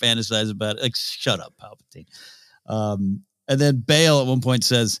it. You fantasize about it. Like, shut up, Palpatine. And then Bail at one point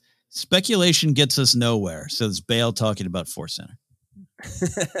says, speculation gets us nowhere. So it's Bail talking about Force Center.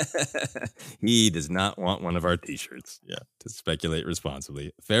 He does not want one of our T-shirts. Yeah, to speculate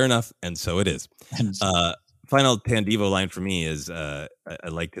responsibly. Fair enough. And so it is. Final Tandivo line for me is I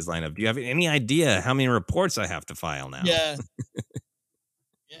liked his line of, do you have any idea how many reports I have to file now? Yeah.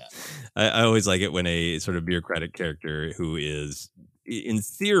 I always like it when a sort of bureaucratic character who is, in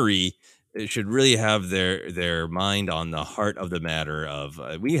theory, should really have their mind on the heart of the matter of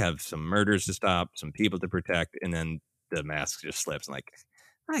we have some murders to stop, some people to protect, and then the mask just slips. And like,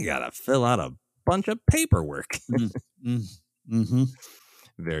 I got to fill out a bunch of paperwork. Mm-hmm.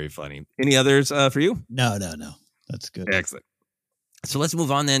 Very funny. Any others for you? No. That's good. Excellent. So let's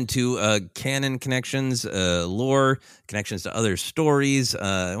move on then to canon connections, lore, connections to other stories.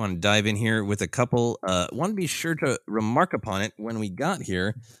 I want to dive in here with a couple. Want to be sure to remark upon it when we got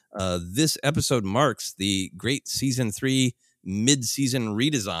here. This episode marks the great season 3 mid-season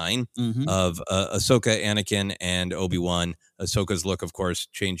redesign of Ahsoka, Anakin, and Obi-Wan. Ahsoka's look, of course,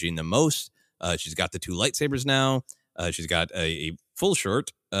 changing the most. She's got the 2 lightsabers now. She's got a full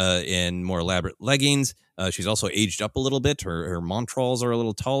shirt and more elaborate leggings. She's also aged up a little bit. Her Montrals are a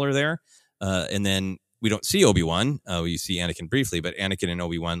little taller there. And then we don't see Obi-Wan. We see Anakin briefly, but Anakin and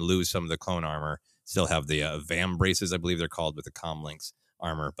Obi-Wan lose some of the clone armor. Still have the VAM braces, I believe they're called, with the comlinks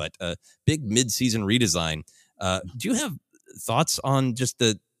armor. But big mid-season redesign. Do you have thoughts on just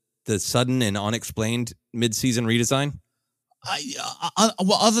the sudden and unexplained mid-season redesign?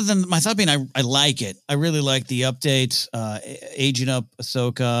 Well, other than my thought being, I like it. I really like the updates, aging up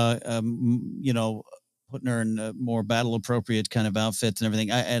Ahsoka, putting her in more battle appropriate kind of outfits and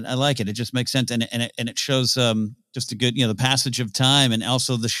everything. I like it. It just makes sense. And it shows just a good, the passage of time. And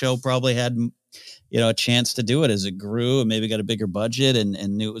also the show probably had, a chance to do it as it grew and maybe got a bigger budget and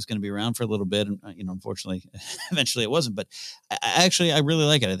knew it was going to be around for a little bit. And, unfortunately, eventually it wasn't. But I really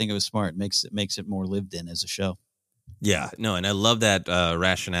like it. I think it was smart. It makes it more lived in as a show. Yeah, no, and I love that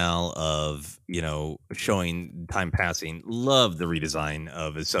rationale of, showing time passing. Love the redesign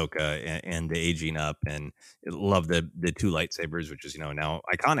of Ahsoka and the aging up, and love the two lightsabers, which is, now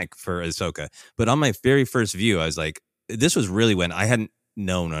iconic for Ahsoka. But on my very first view, I was like, this was really when I hadn't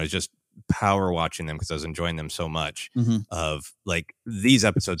known. I was just power watching them because I was enjoying them so much. Of like, these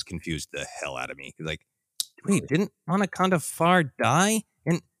episodes confused the hell out of me. Like, wait, didn't Ana Kandafar die?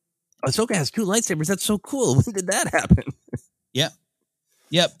 And Ahsoka has two lightsabers. That's so cool. When did that happen? Yep.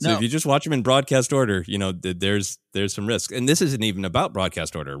 So if you just watch them in broadcast order, there's some risk. And this isn't even about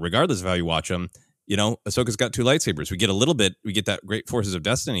broadcast order. Regardless of how you watch them, Ahsoka's got two lightsabers. We get that great Forces of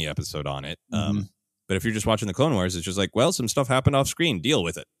Destiny episode on it. But if you're just watching the Clone Wars, it's just like, well, some stuff happened off screen. Deal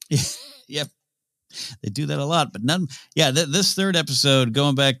with it. Yep. They do that a lot, but none. Yeah. This third episode,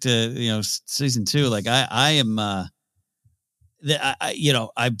 going back to, season 2, like I am, I'm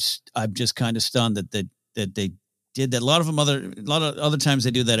just kind of stunned that they did that. A lot of other times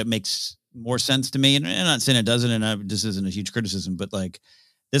they do that. It makes more sense to me, and I'm not saying it doesn't. And this isn't a huge criticism, but like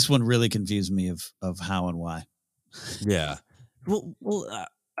this one really confused me of how and why. Yeah. Well,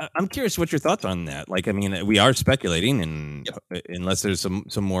 I'm curious what your thoughts on that. Like, I mean, we are speculating, and unless there's some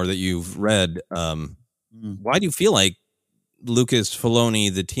more that you've read, why do you feel like Lucas,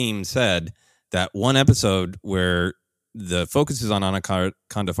 Filoni, the team said that one episode where the focus is on Ana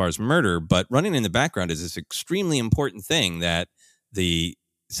Kandafar's murder, but running in the background is this extremely important thing that the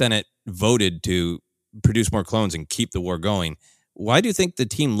Senate voted to produce more clones and keep the war going? Why do you think the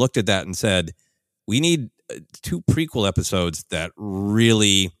team looked at that and said, we need 2 prequel episodes that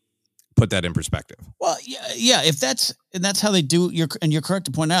really put that in perspective? Well, yeah. If that's how they do, you're correct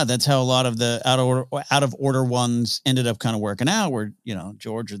to point out that's how a lot of the out of order ones ended up kind of working out. Where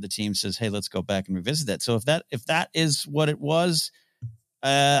George or the team says, "Hey, let's go back and revisit that." So if that is what it was,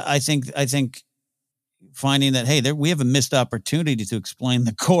 I think finding that, hey, we have a missed opportunity to explain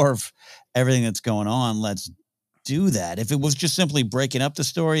the core of everything that's going on. Let's do that. If it was just simply breaking up the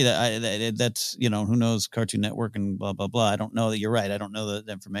story, that's who knows, Cartoon Network and blah blah blah. I don't know that you're right. I don't know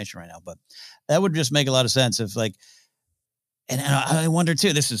the information right now, but that would just make a lot of sense. If like, and I wonder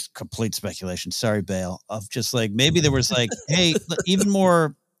too. This is complete speculation. Sorry, Bale. Of just like maybe there was like, hey, even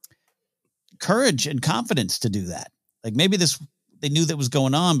more courage and confidence to do that. Like maybe they knew that was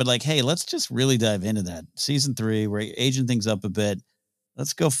going on, but like, hey, let's just really dive into that. Season 3, we're aging things up a bit.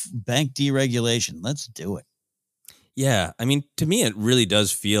 Let's go bank deregulation. Let's do it. Yeah, I mean, to me, it really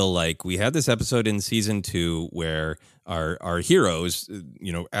does feel like we had this episode in season 2 where our heroes,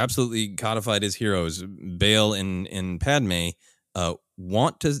 absolutely codified as heroes, Bail and Padme,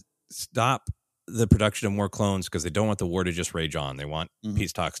 want to stop the production of more clones because they don't want the war to just rage on. They want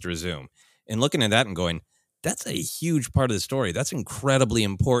peace talks to resume. And looking at that and going, that's a huge part of the story. That's incredibly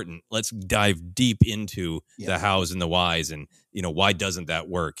important. Let's dive deep into the hows and the whys and, why doesn't that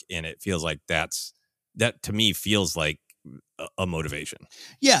work? And it feels like that to me feels like a motivation.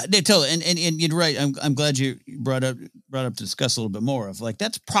 Yeah, they totally. And you're right. I'm glad you brought up to discuss a little bit more of like,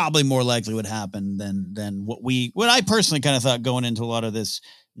 that's probably more likely what happened than what I personally kind of thought going into a lot of this,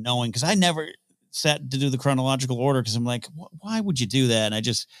 knowing, because I never sat to do the chronological order because I'm like, why would you do that? And I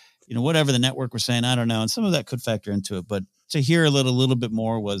just, whatever the network was saying, I don't know. And some of that could factor into it, but to hear a little bit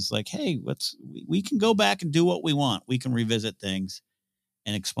more was like, hey, we can go back and do what we want. We can revisit things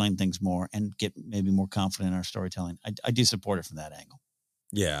and explain things more and get maybe more confident in our storytelling. I do support it from that angle.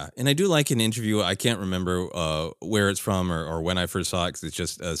 Yeah. And I do like an interview. I can't remember where it's from or when I first saw it, because it's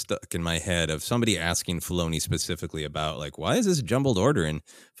just stuck in my head, of somebody asking Filoni specifically about like, why is this a jumbled order? And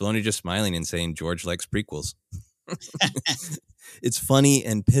Filoni just smiling and saying, George likes prequels. It's funny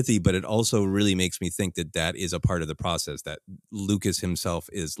and pithy, but it also really makes me think that is a part of the process, that Lucas himself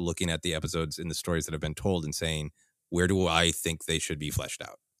is looking at the episodes and the stories that have been told and saying, where do I think they should be fleshed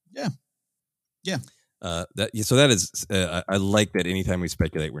out? Yeah. Yeah. So that is, I like that anytime we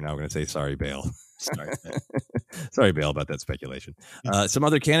speculate, we're now going to say, sorry, Bale. Sorry, Bale, about that speculation. Some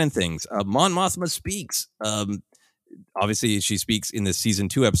other canon things. Mon Mothma speaks. Obviously, she speaks in the season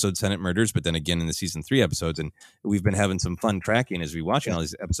 2 episode, Senate Murders, but then again in the season 3 episodes. And we've been having some fun tracking as we watching all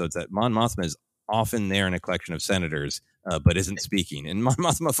these episodes that Mon Mothma is often there in a collection of senators but isn't speaking. And Mon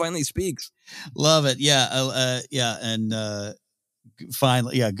Mothma finally speaks. Love it. Yeah. And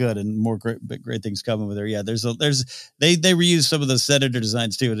finally, yeah, good. And more great things coming with her. Yeah. They reuse some of those senator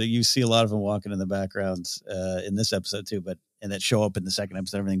designs too. You see a lot of them walking in the backgrounds in this episode too, and that show up in the second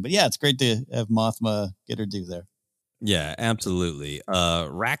episode and everything. But yeah, it's great to have Mothma get her due there. Yeah, absolutely.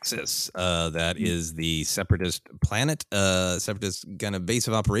 Raxus, that is the Separatist planet, Separatist kind of base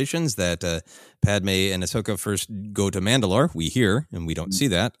of operations that Padme and Ahsoka first go to Mandalore. We hear, and we don't see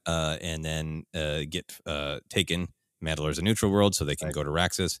that, and then get taken. Mandalore's a neutral world, so they can go to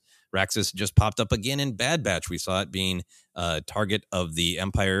Raxus. Raxus just popped up again in Bad Batch. We saw it being a target of the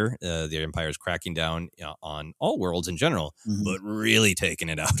Empire. The Empire's cracking down on all worlds in general, but really taking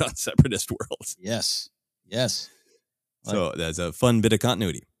it out on Separatist worlds. Yes. So that's a fun bit of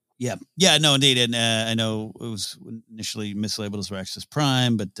continuity. Yeah, no, indeed, and I know it was initially mislabeled as Raxus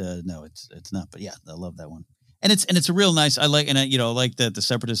Prime, but no, it's not. But yeah, I love that one, and it's a real nice. I like, and like that the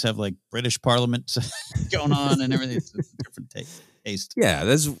Separatists have like British Parliament going on and everything. It's a different taste. Yeah,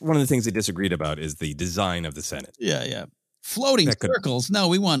 that's one of the things they disagreed about is the design of the Senate. Yeah, floating circles. No,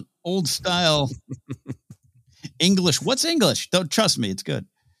 we want old style English. What's English? Don't trust me. It's good.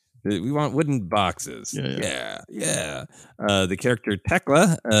 We want wooden boxes. Yeah. The character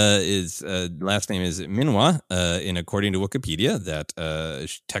Tekla is last name is Minwa. And according to Wikipedia, that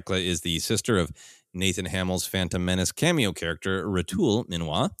Tekla is the sister of Nathan Hamill's Phantom Menace cameo character Ratul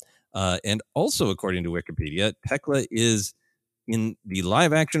Minwa. And also, according to Wikipedia, Tekla is in the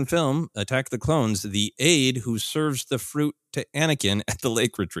live action film Attack the Clones, the aide who serves the fruit to Anakin at the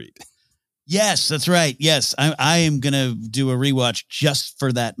lake retreat. Yes, that's right. Yes, I am going to do a rewatch just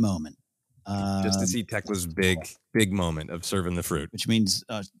for that moment. Just to see Tekla's big moment of serving the fruit. Which means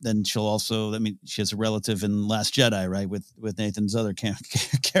then she has a relative in Last Jedi, right? With Nathan's other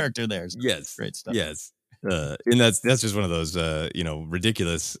character there. So yes. Great stuff. Yes. And that's just one of those,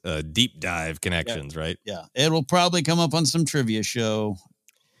 ridiculous deep dive connections, right? Yeah. It will probably come up on some trivia show.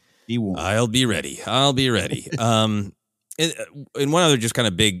 Be warned. I'll be ready. And one other just kind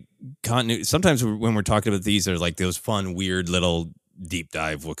of big continuity. Sometimes when we're talking about these, there's like those fun, weird little deep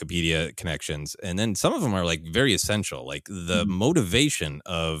dive Wikipedia connections, and then some of them are like very essential. Like the motivation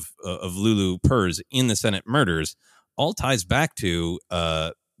of Lulu Purrs in the Senate murders all ties back to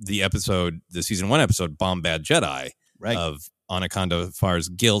the season 1 episode, Bomb Bad Jedi, right, of Anaconda Farr's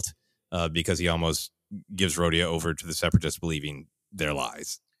guilt because he almost gives Rhodia over to the Separatists, believing their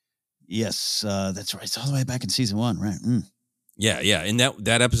lies. Yes, that's right. It's all the way back in season 1, right? Mm. Yeah. And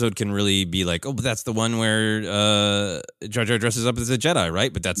that episode can really be like, oh, but that's the one where Jar Jar dresses up as a Jedi,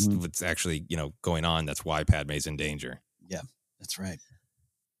 right? But that's what's actually, going on. That's why Padme's in danger. Yeah, that's right.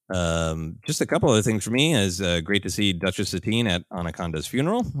 Just a couple other things for me is great to see Duchess Satine at Anaconda's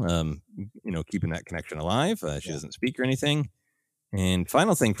funeral, keeping that connection alive. She doesn't speak or anything. And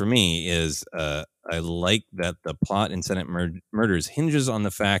final thing for me is I like that the plot in Senate Murders hinges on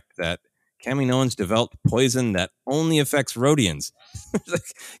the fact that Kaminoans developed poison that only affects Rhodians. Like,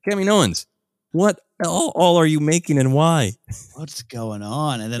 Kaminoans, what all are you making and why? What's going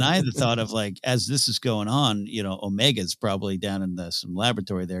on? And then I had the thought of like, as this is going on, Omega's probably down in some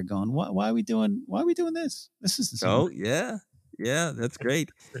laboratory there going, why are we doing this? This is Yeah, that's great.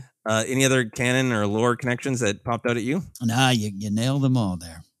 Any other canon or lore connections that popped out at you? Nah, you nailed them all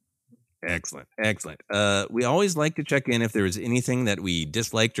there. Excellent. We always like to check in if there was anything that we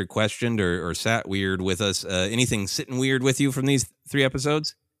disliked or questioned or sat weird with us. Anything sitting weird with you from these 3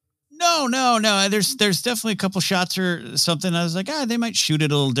 episodes? No. There's definitely a couple shots or something. I was like, they might shoot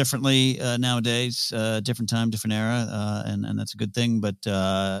it a little differently nowadays. Different time, different era, and that's a good thing. But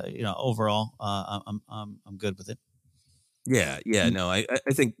overall, I'm good with it. Yeah. No, I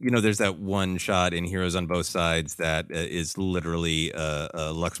think, there's that one shot in Heroes on Both Sides that is literally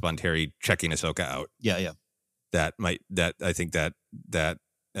Lux Bonteri checking Ahsoka out. Yeah. I think that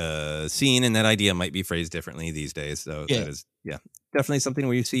scene and that idea might be phrased differently these days. So that is, definitely something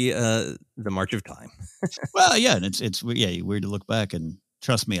where you see the march of time. Well, yeah. And it's weird to look back, and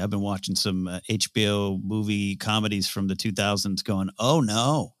trust me, I've been watching some HBO movie comedies from the 2000s going, oh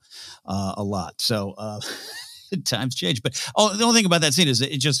no, a lot. So, times change, but the only thing about that scene is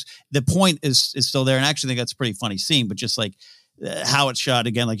it just the point is still there, and I actually think that's a pretty funny scene. But just like how it's shot,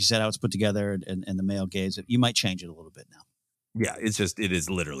 again, like you said, how it's put together, and the male gaze, you might change it a little bit now. Yeah, it is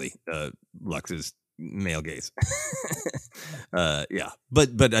literally Lux's male gaze.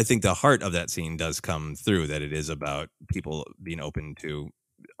 But I think the heart of that scene does come through, that it is about people being open to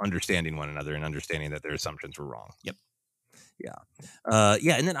understanding one another and understanding that their assumptions were wrong. Yep.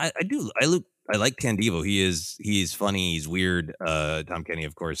 Yeah. And then I like Tandivo. He's funny. He's weird. Tom Kenny,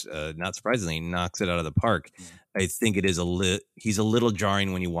 of course, not surprisingly, knocks it out of the park. I think it is he's a little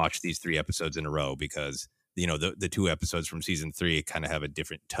jarring when you watch these 3 episodes in a row because, the 2 episodes from season 3 kind of have a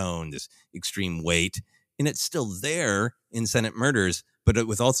different tone, this extreme weight, and it's still there in Senate Murders, but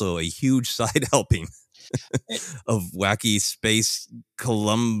with also a huge side helping of wacky space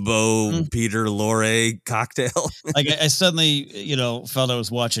Columbo Peter Lorre cocktail. Like I suddenly, felt I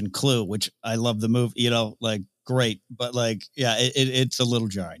was watching Clue, which I love the movie, great. But it's a little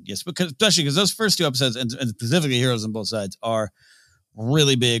jarring. Yes, especially because those first 2 episodes and specifically Heroes on Both Sides are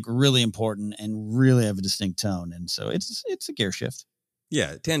really big, really important, and really have a distinct tone. And so it's a gear shift.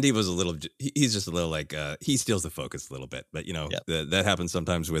 Yeah, Tandivo's he's just a little he steals the focus a little bit, but that happens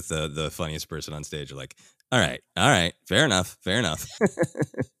sometimes with the funniest person on stage. You're like, all right, fair enough. Yeah,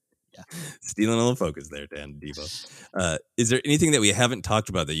 stealing a little focus there, Tandivo. Is there anything that we haven't talked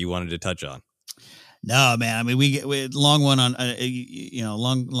about that you wanted to touch on? No, man. I mean, we long one on,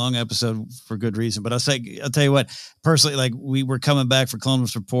 long episode for good reason. But I'll tell you what, personally, we were coming back for Clone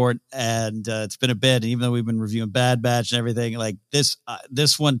Wars Report, and it's been a bit. And even though we've been reviewing Bad Batch and everything,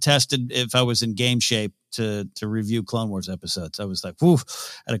 this one tested if I was in game shape to review Clone Wars episodes. I was like, whew,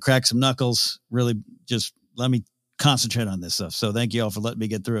 had to crack some knuckles. Really, just let me concentrate on this stuff. So thank you all for letting me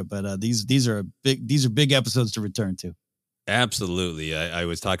get through it. But these are big episodes to return to. Absolutely. I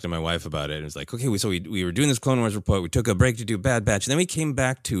was talking to my wife about it. And it was like, okay, so we were doing this Clone Wars Report. We took a break to do Bad Batch. And then we came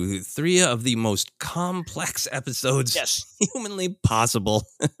back to 3 of the most complex episodes humanly possible.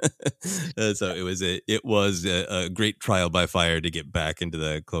 So it was a great trial by fire to get back into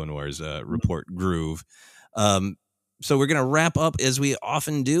the Clone Wars Report groove. So we're going to wrap up, as we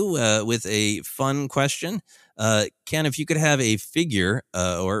often do, with a fun question. Ken, if you could have a figure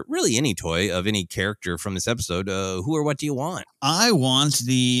or really any toy of any character from this episode, who or what do you want? I want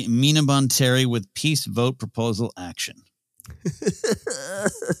the Mina Bonteri with peace vote proposal action.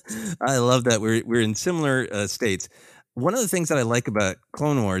 I love that. We're in similar states. One of the things that I like about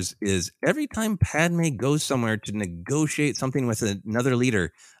Clone Wars is every time Padme goes somewhere to negotiate something with another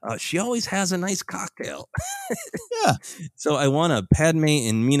leader, she always has a nice cocktail. Yeah. So I want a Padme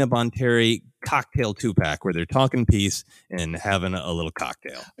and Mina Bonteri cocktail 2-pack where they're talking peace and having a little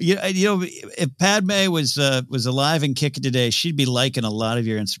cocktail. If Padme was alive and kicking today, she'd be liking a lot of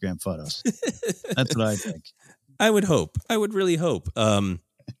your Instagram photos. That's what I think. I would hope. I would really hope.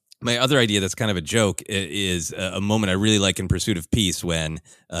 My other idea that's kind of a joke is a moment I really like in Pursuit of Peace when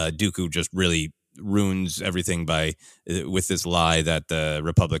Dooku just really ruins everything with this lie that the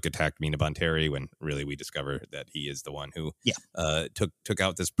Republic attacked Mina Bonteri, when really we discover that he is the one who took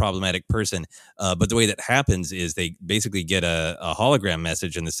out this problematic person. But the way that happens is they basically get a hologram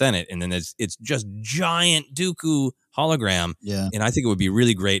message in the Senate, and then it's just giant Dooku hologram. Yeah. And I think it would be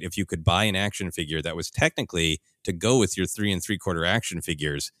really great if you could buy an action figure that was technically to go with your 3 3/4 action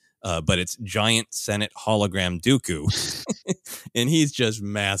figures. But it's giant Senate hologram Dooku. And he's just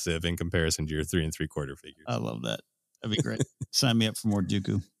massive in comparison to your 3 3/4 figures. I love that. That'd be great. Sign me up for more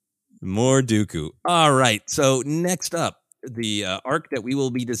Dooku. More Dooku. All right. So next up, the arc that we will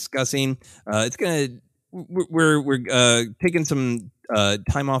be discussing, we're taking some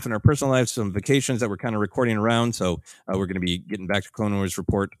time off in our personal lives, some vacations that we're kind of recording around. So we're going to be getting back to Clone Wars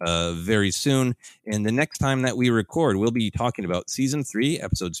Report very soon. And the next time that we record, we'll be talking about season 3,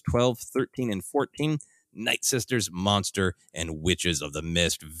 episodes 12, 13, and 14, Night Sisters, Monster, and Witches of the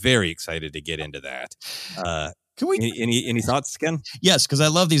Mist. Very excited to get into that. Can we? Any thoughts, Ken? Yes, because I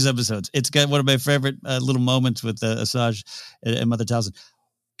love these episodes. It's got one of my favorite little moments with Asajj and Mother Talzin.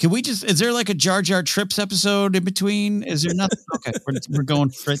 Can we just, is there like a Jar Jar Trips episode in between? Is there nothing? Okay, we're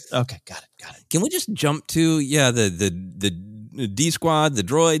going for it. Okay, got it. Can we just jump to, the D Squad, the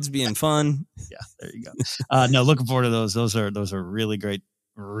droids being fun? Yeah, there you go. No, looking forward to those. Those are really great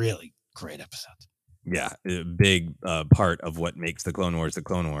episodes. Yeah, a big part of what makes the Clone Wars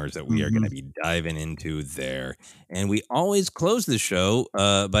that we are going to be diving into there. And we always close the show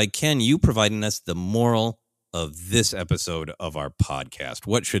by Ken, you providing us the moral of this episode of our podcast.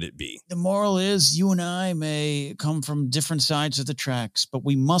 What should it be? The moral is you and I may come from different sides of the tracks, but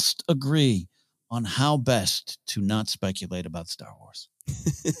we must agree on how best to not speculate about Star Wars.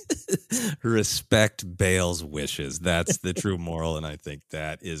 Respect Bale's wishes. That's the true moral, and I think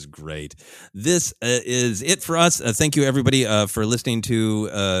that is great. This is it for us. Thank you, everybody, for listening to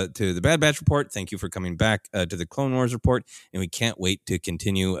the Bad Batch Report. Thank you for coming back to the Clone Wars Report, and we can't wait to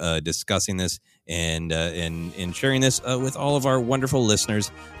continue discussing this and sharing this with all of our wonderful listeners.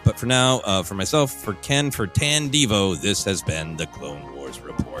 But for now, for myself, for Ken, for Tandivo, this has been the Clone Wars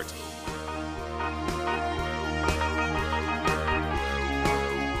Report.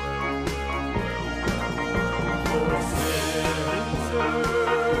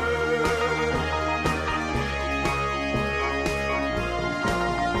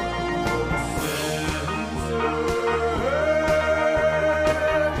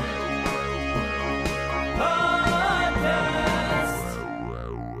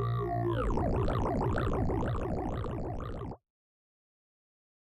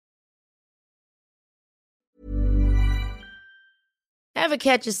 Ever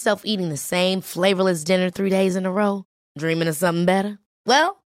catch yourself eating the same flavorless dinner 3 days in a row? Dreaming of something better?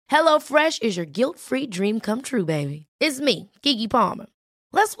 Well, HelloFresh is your guilt-free dream come true, baby. It's me, Keke Palmer.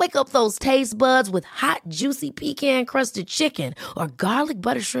 Let's wake up those taste buds with hot, juicy pecan-crusted chicken or garlic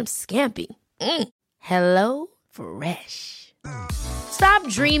butter shrimp scampi. Hello Fresh. Stop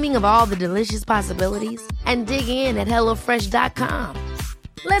dreaming of all the delicious possibilities and dig in at HelloFresh.com.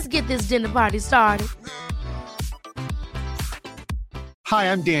 Let's get this dinner party started. Hi,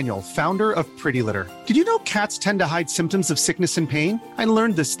 I'm Daniel, founder of Pretty Litter. Did you know cats tend to hide symptoms of sickness and pain? I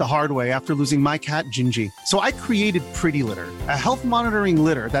learned this the hard way after losing my cat, Gingy. So I created Pretty Litter, a health monitoring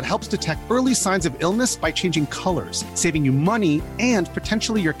litter that helps detect early signs of illness by changing colors, saving you money and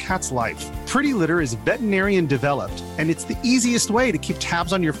potentially your cat's life. Pretty Litter is veterinarian developed, and it's the easiest way to keep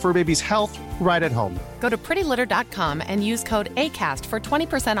tabs on your fur baby's health right at home. Go to prettylitter.com and use code ACAST for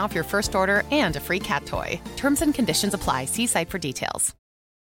 20% off your first order and a free cat toy. Terms and conditions apply. See site for details.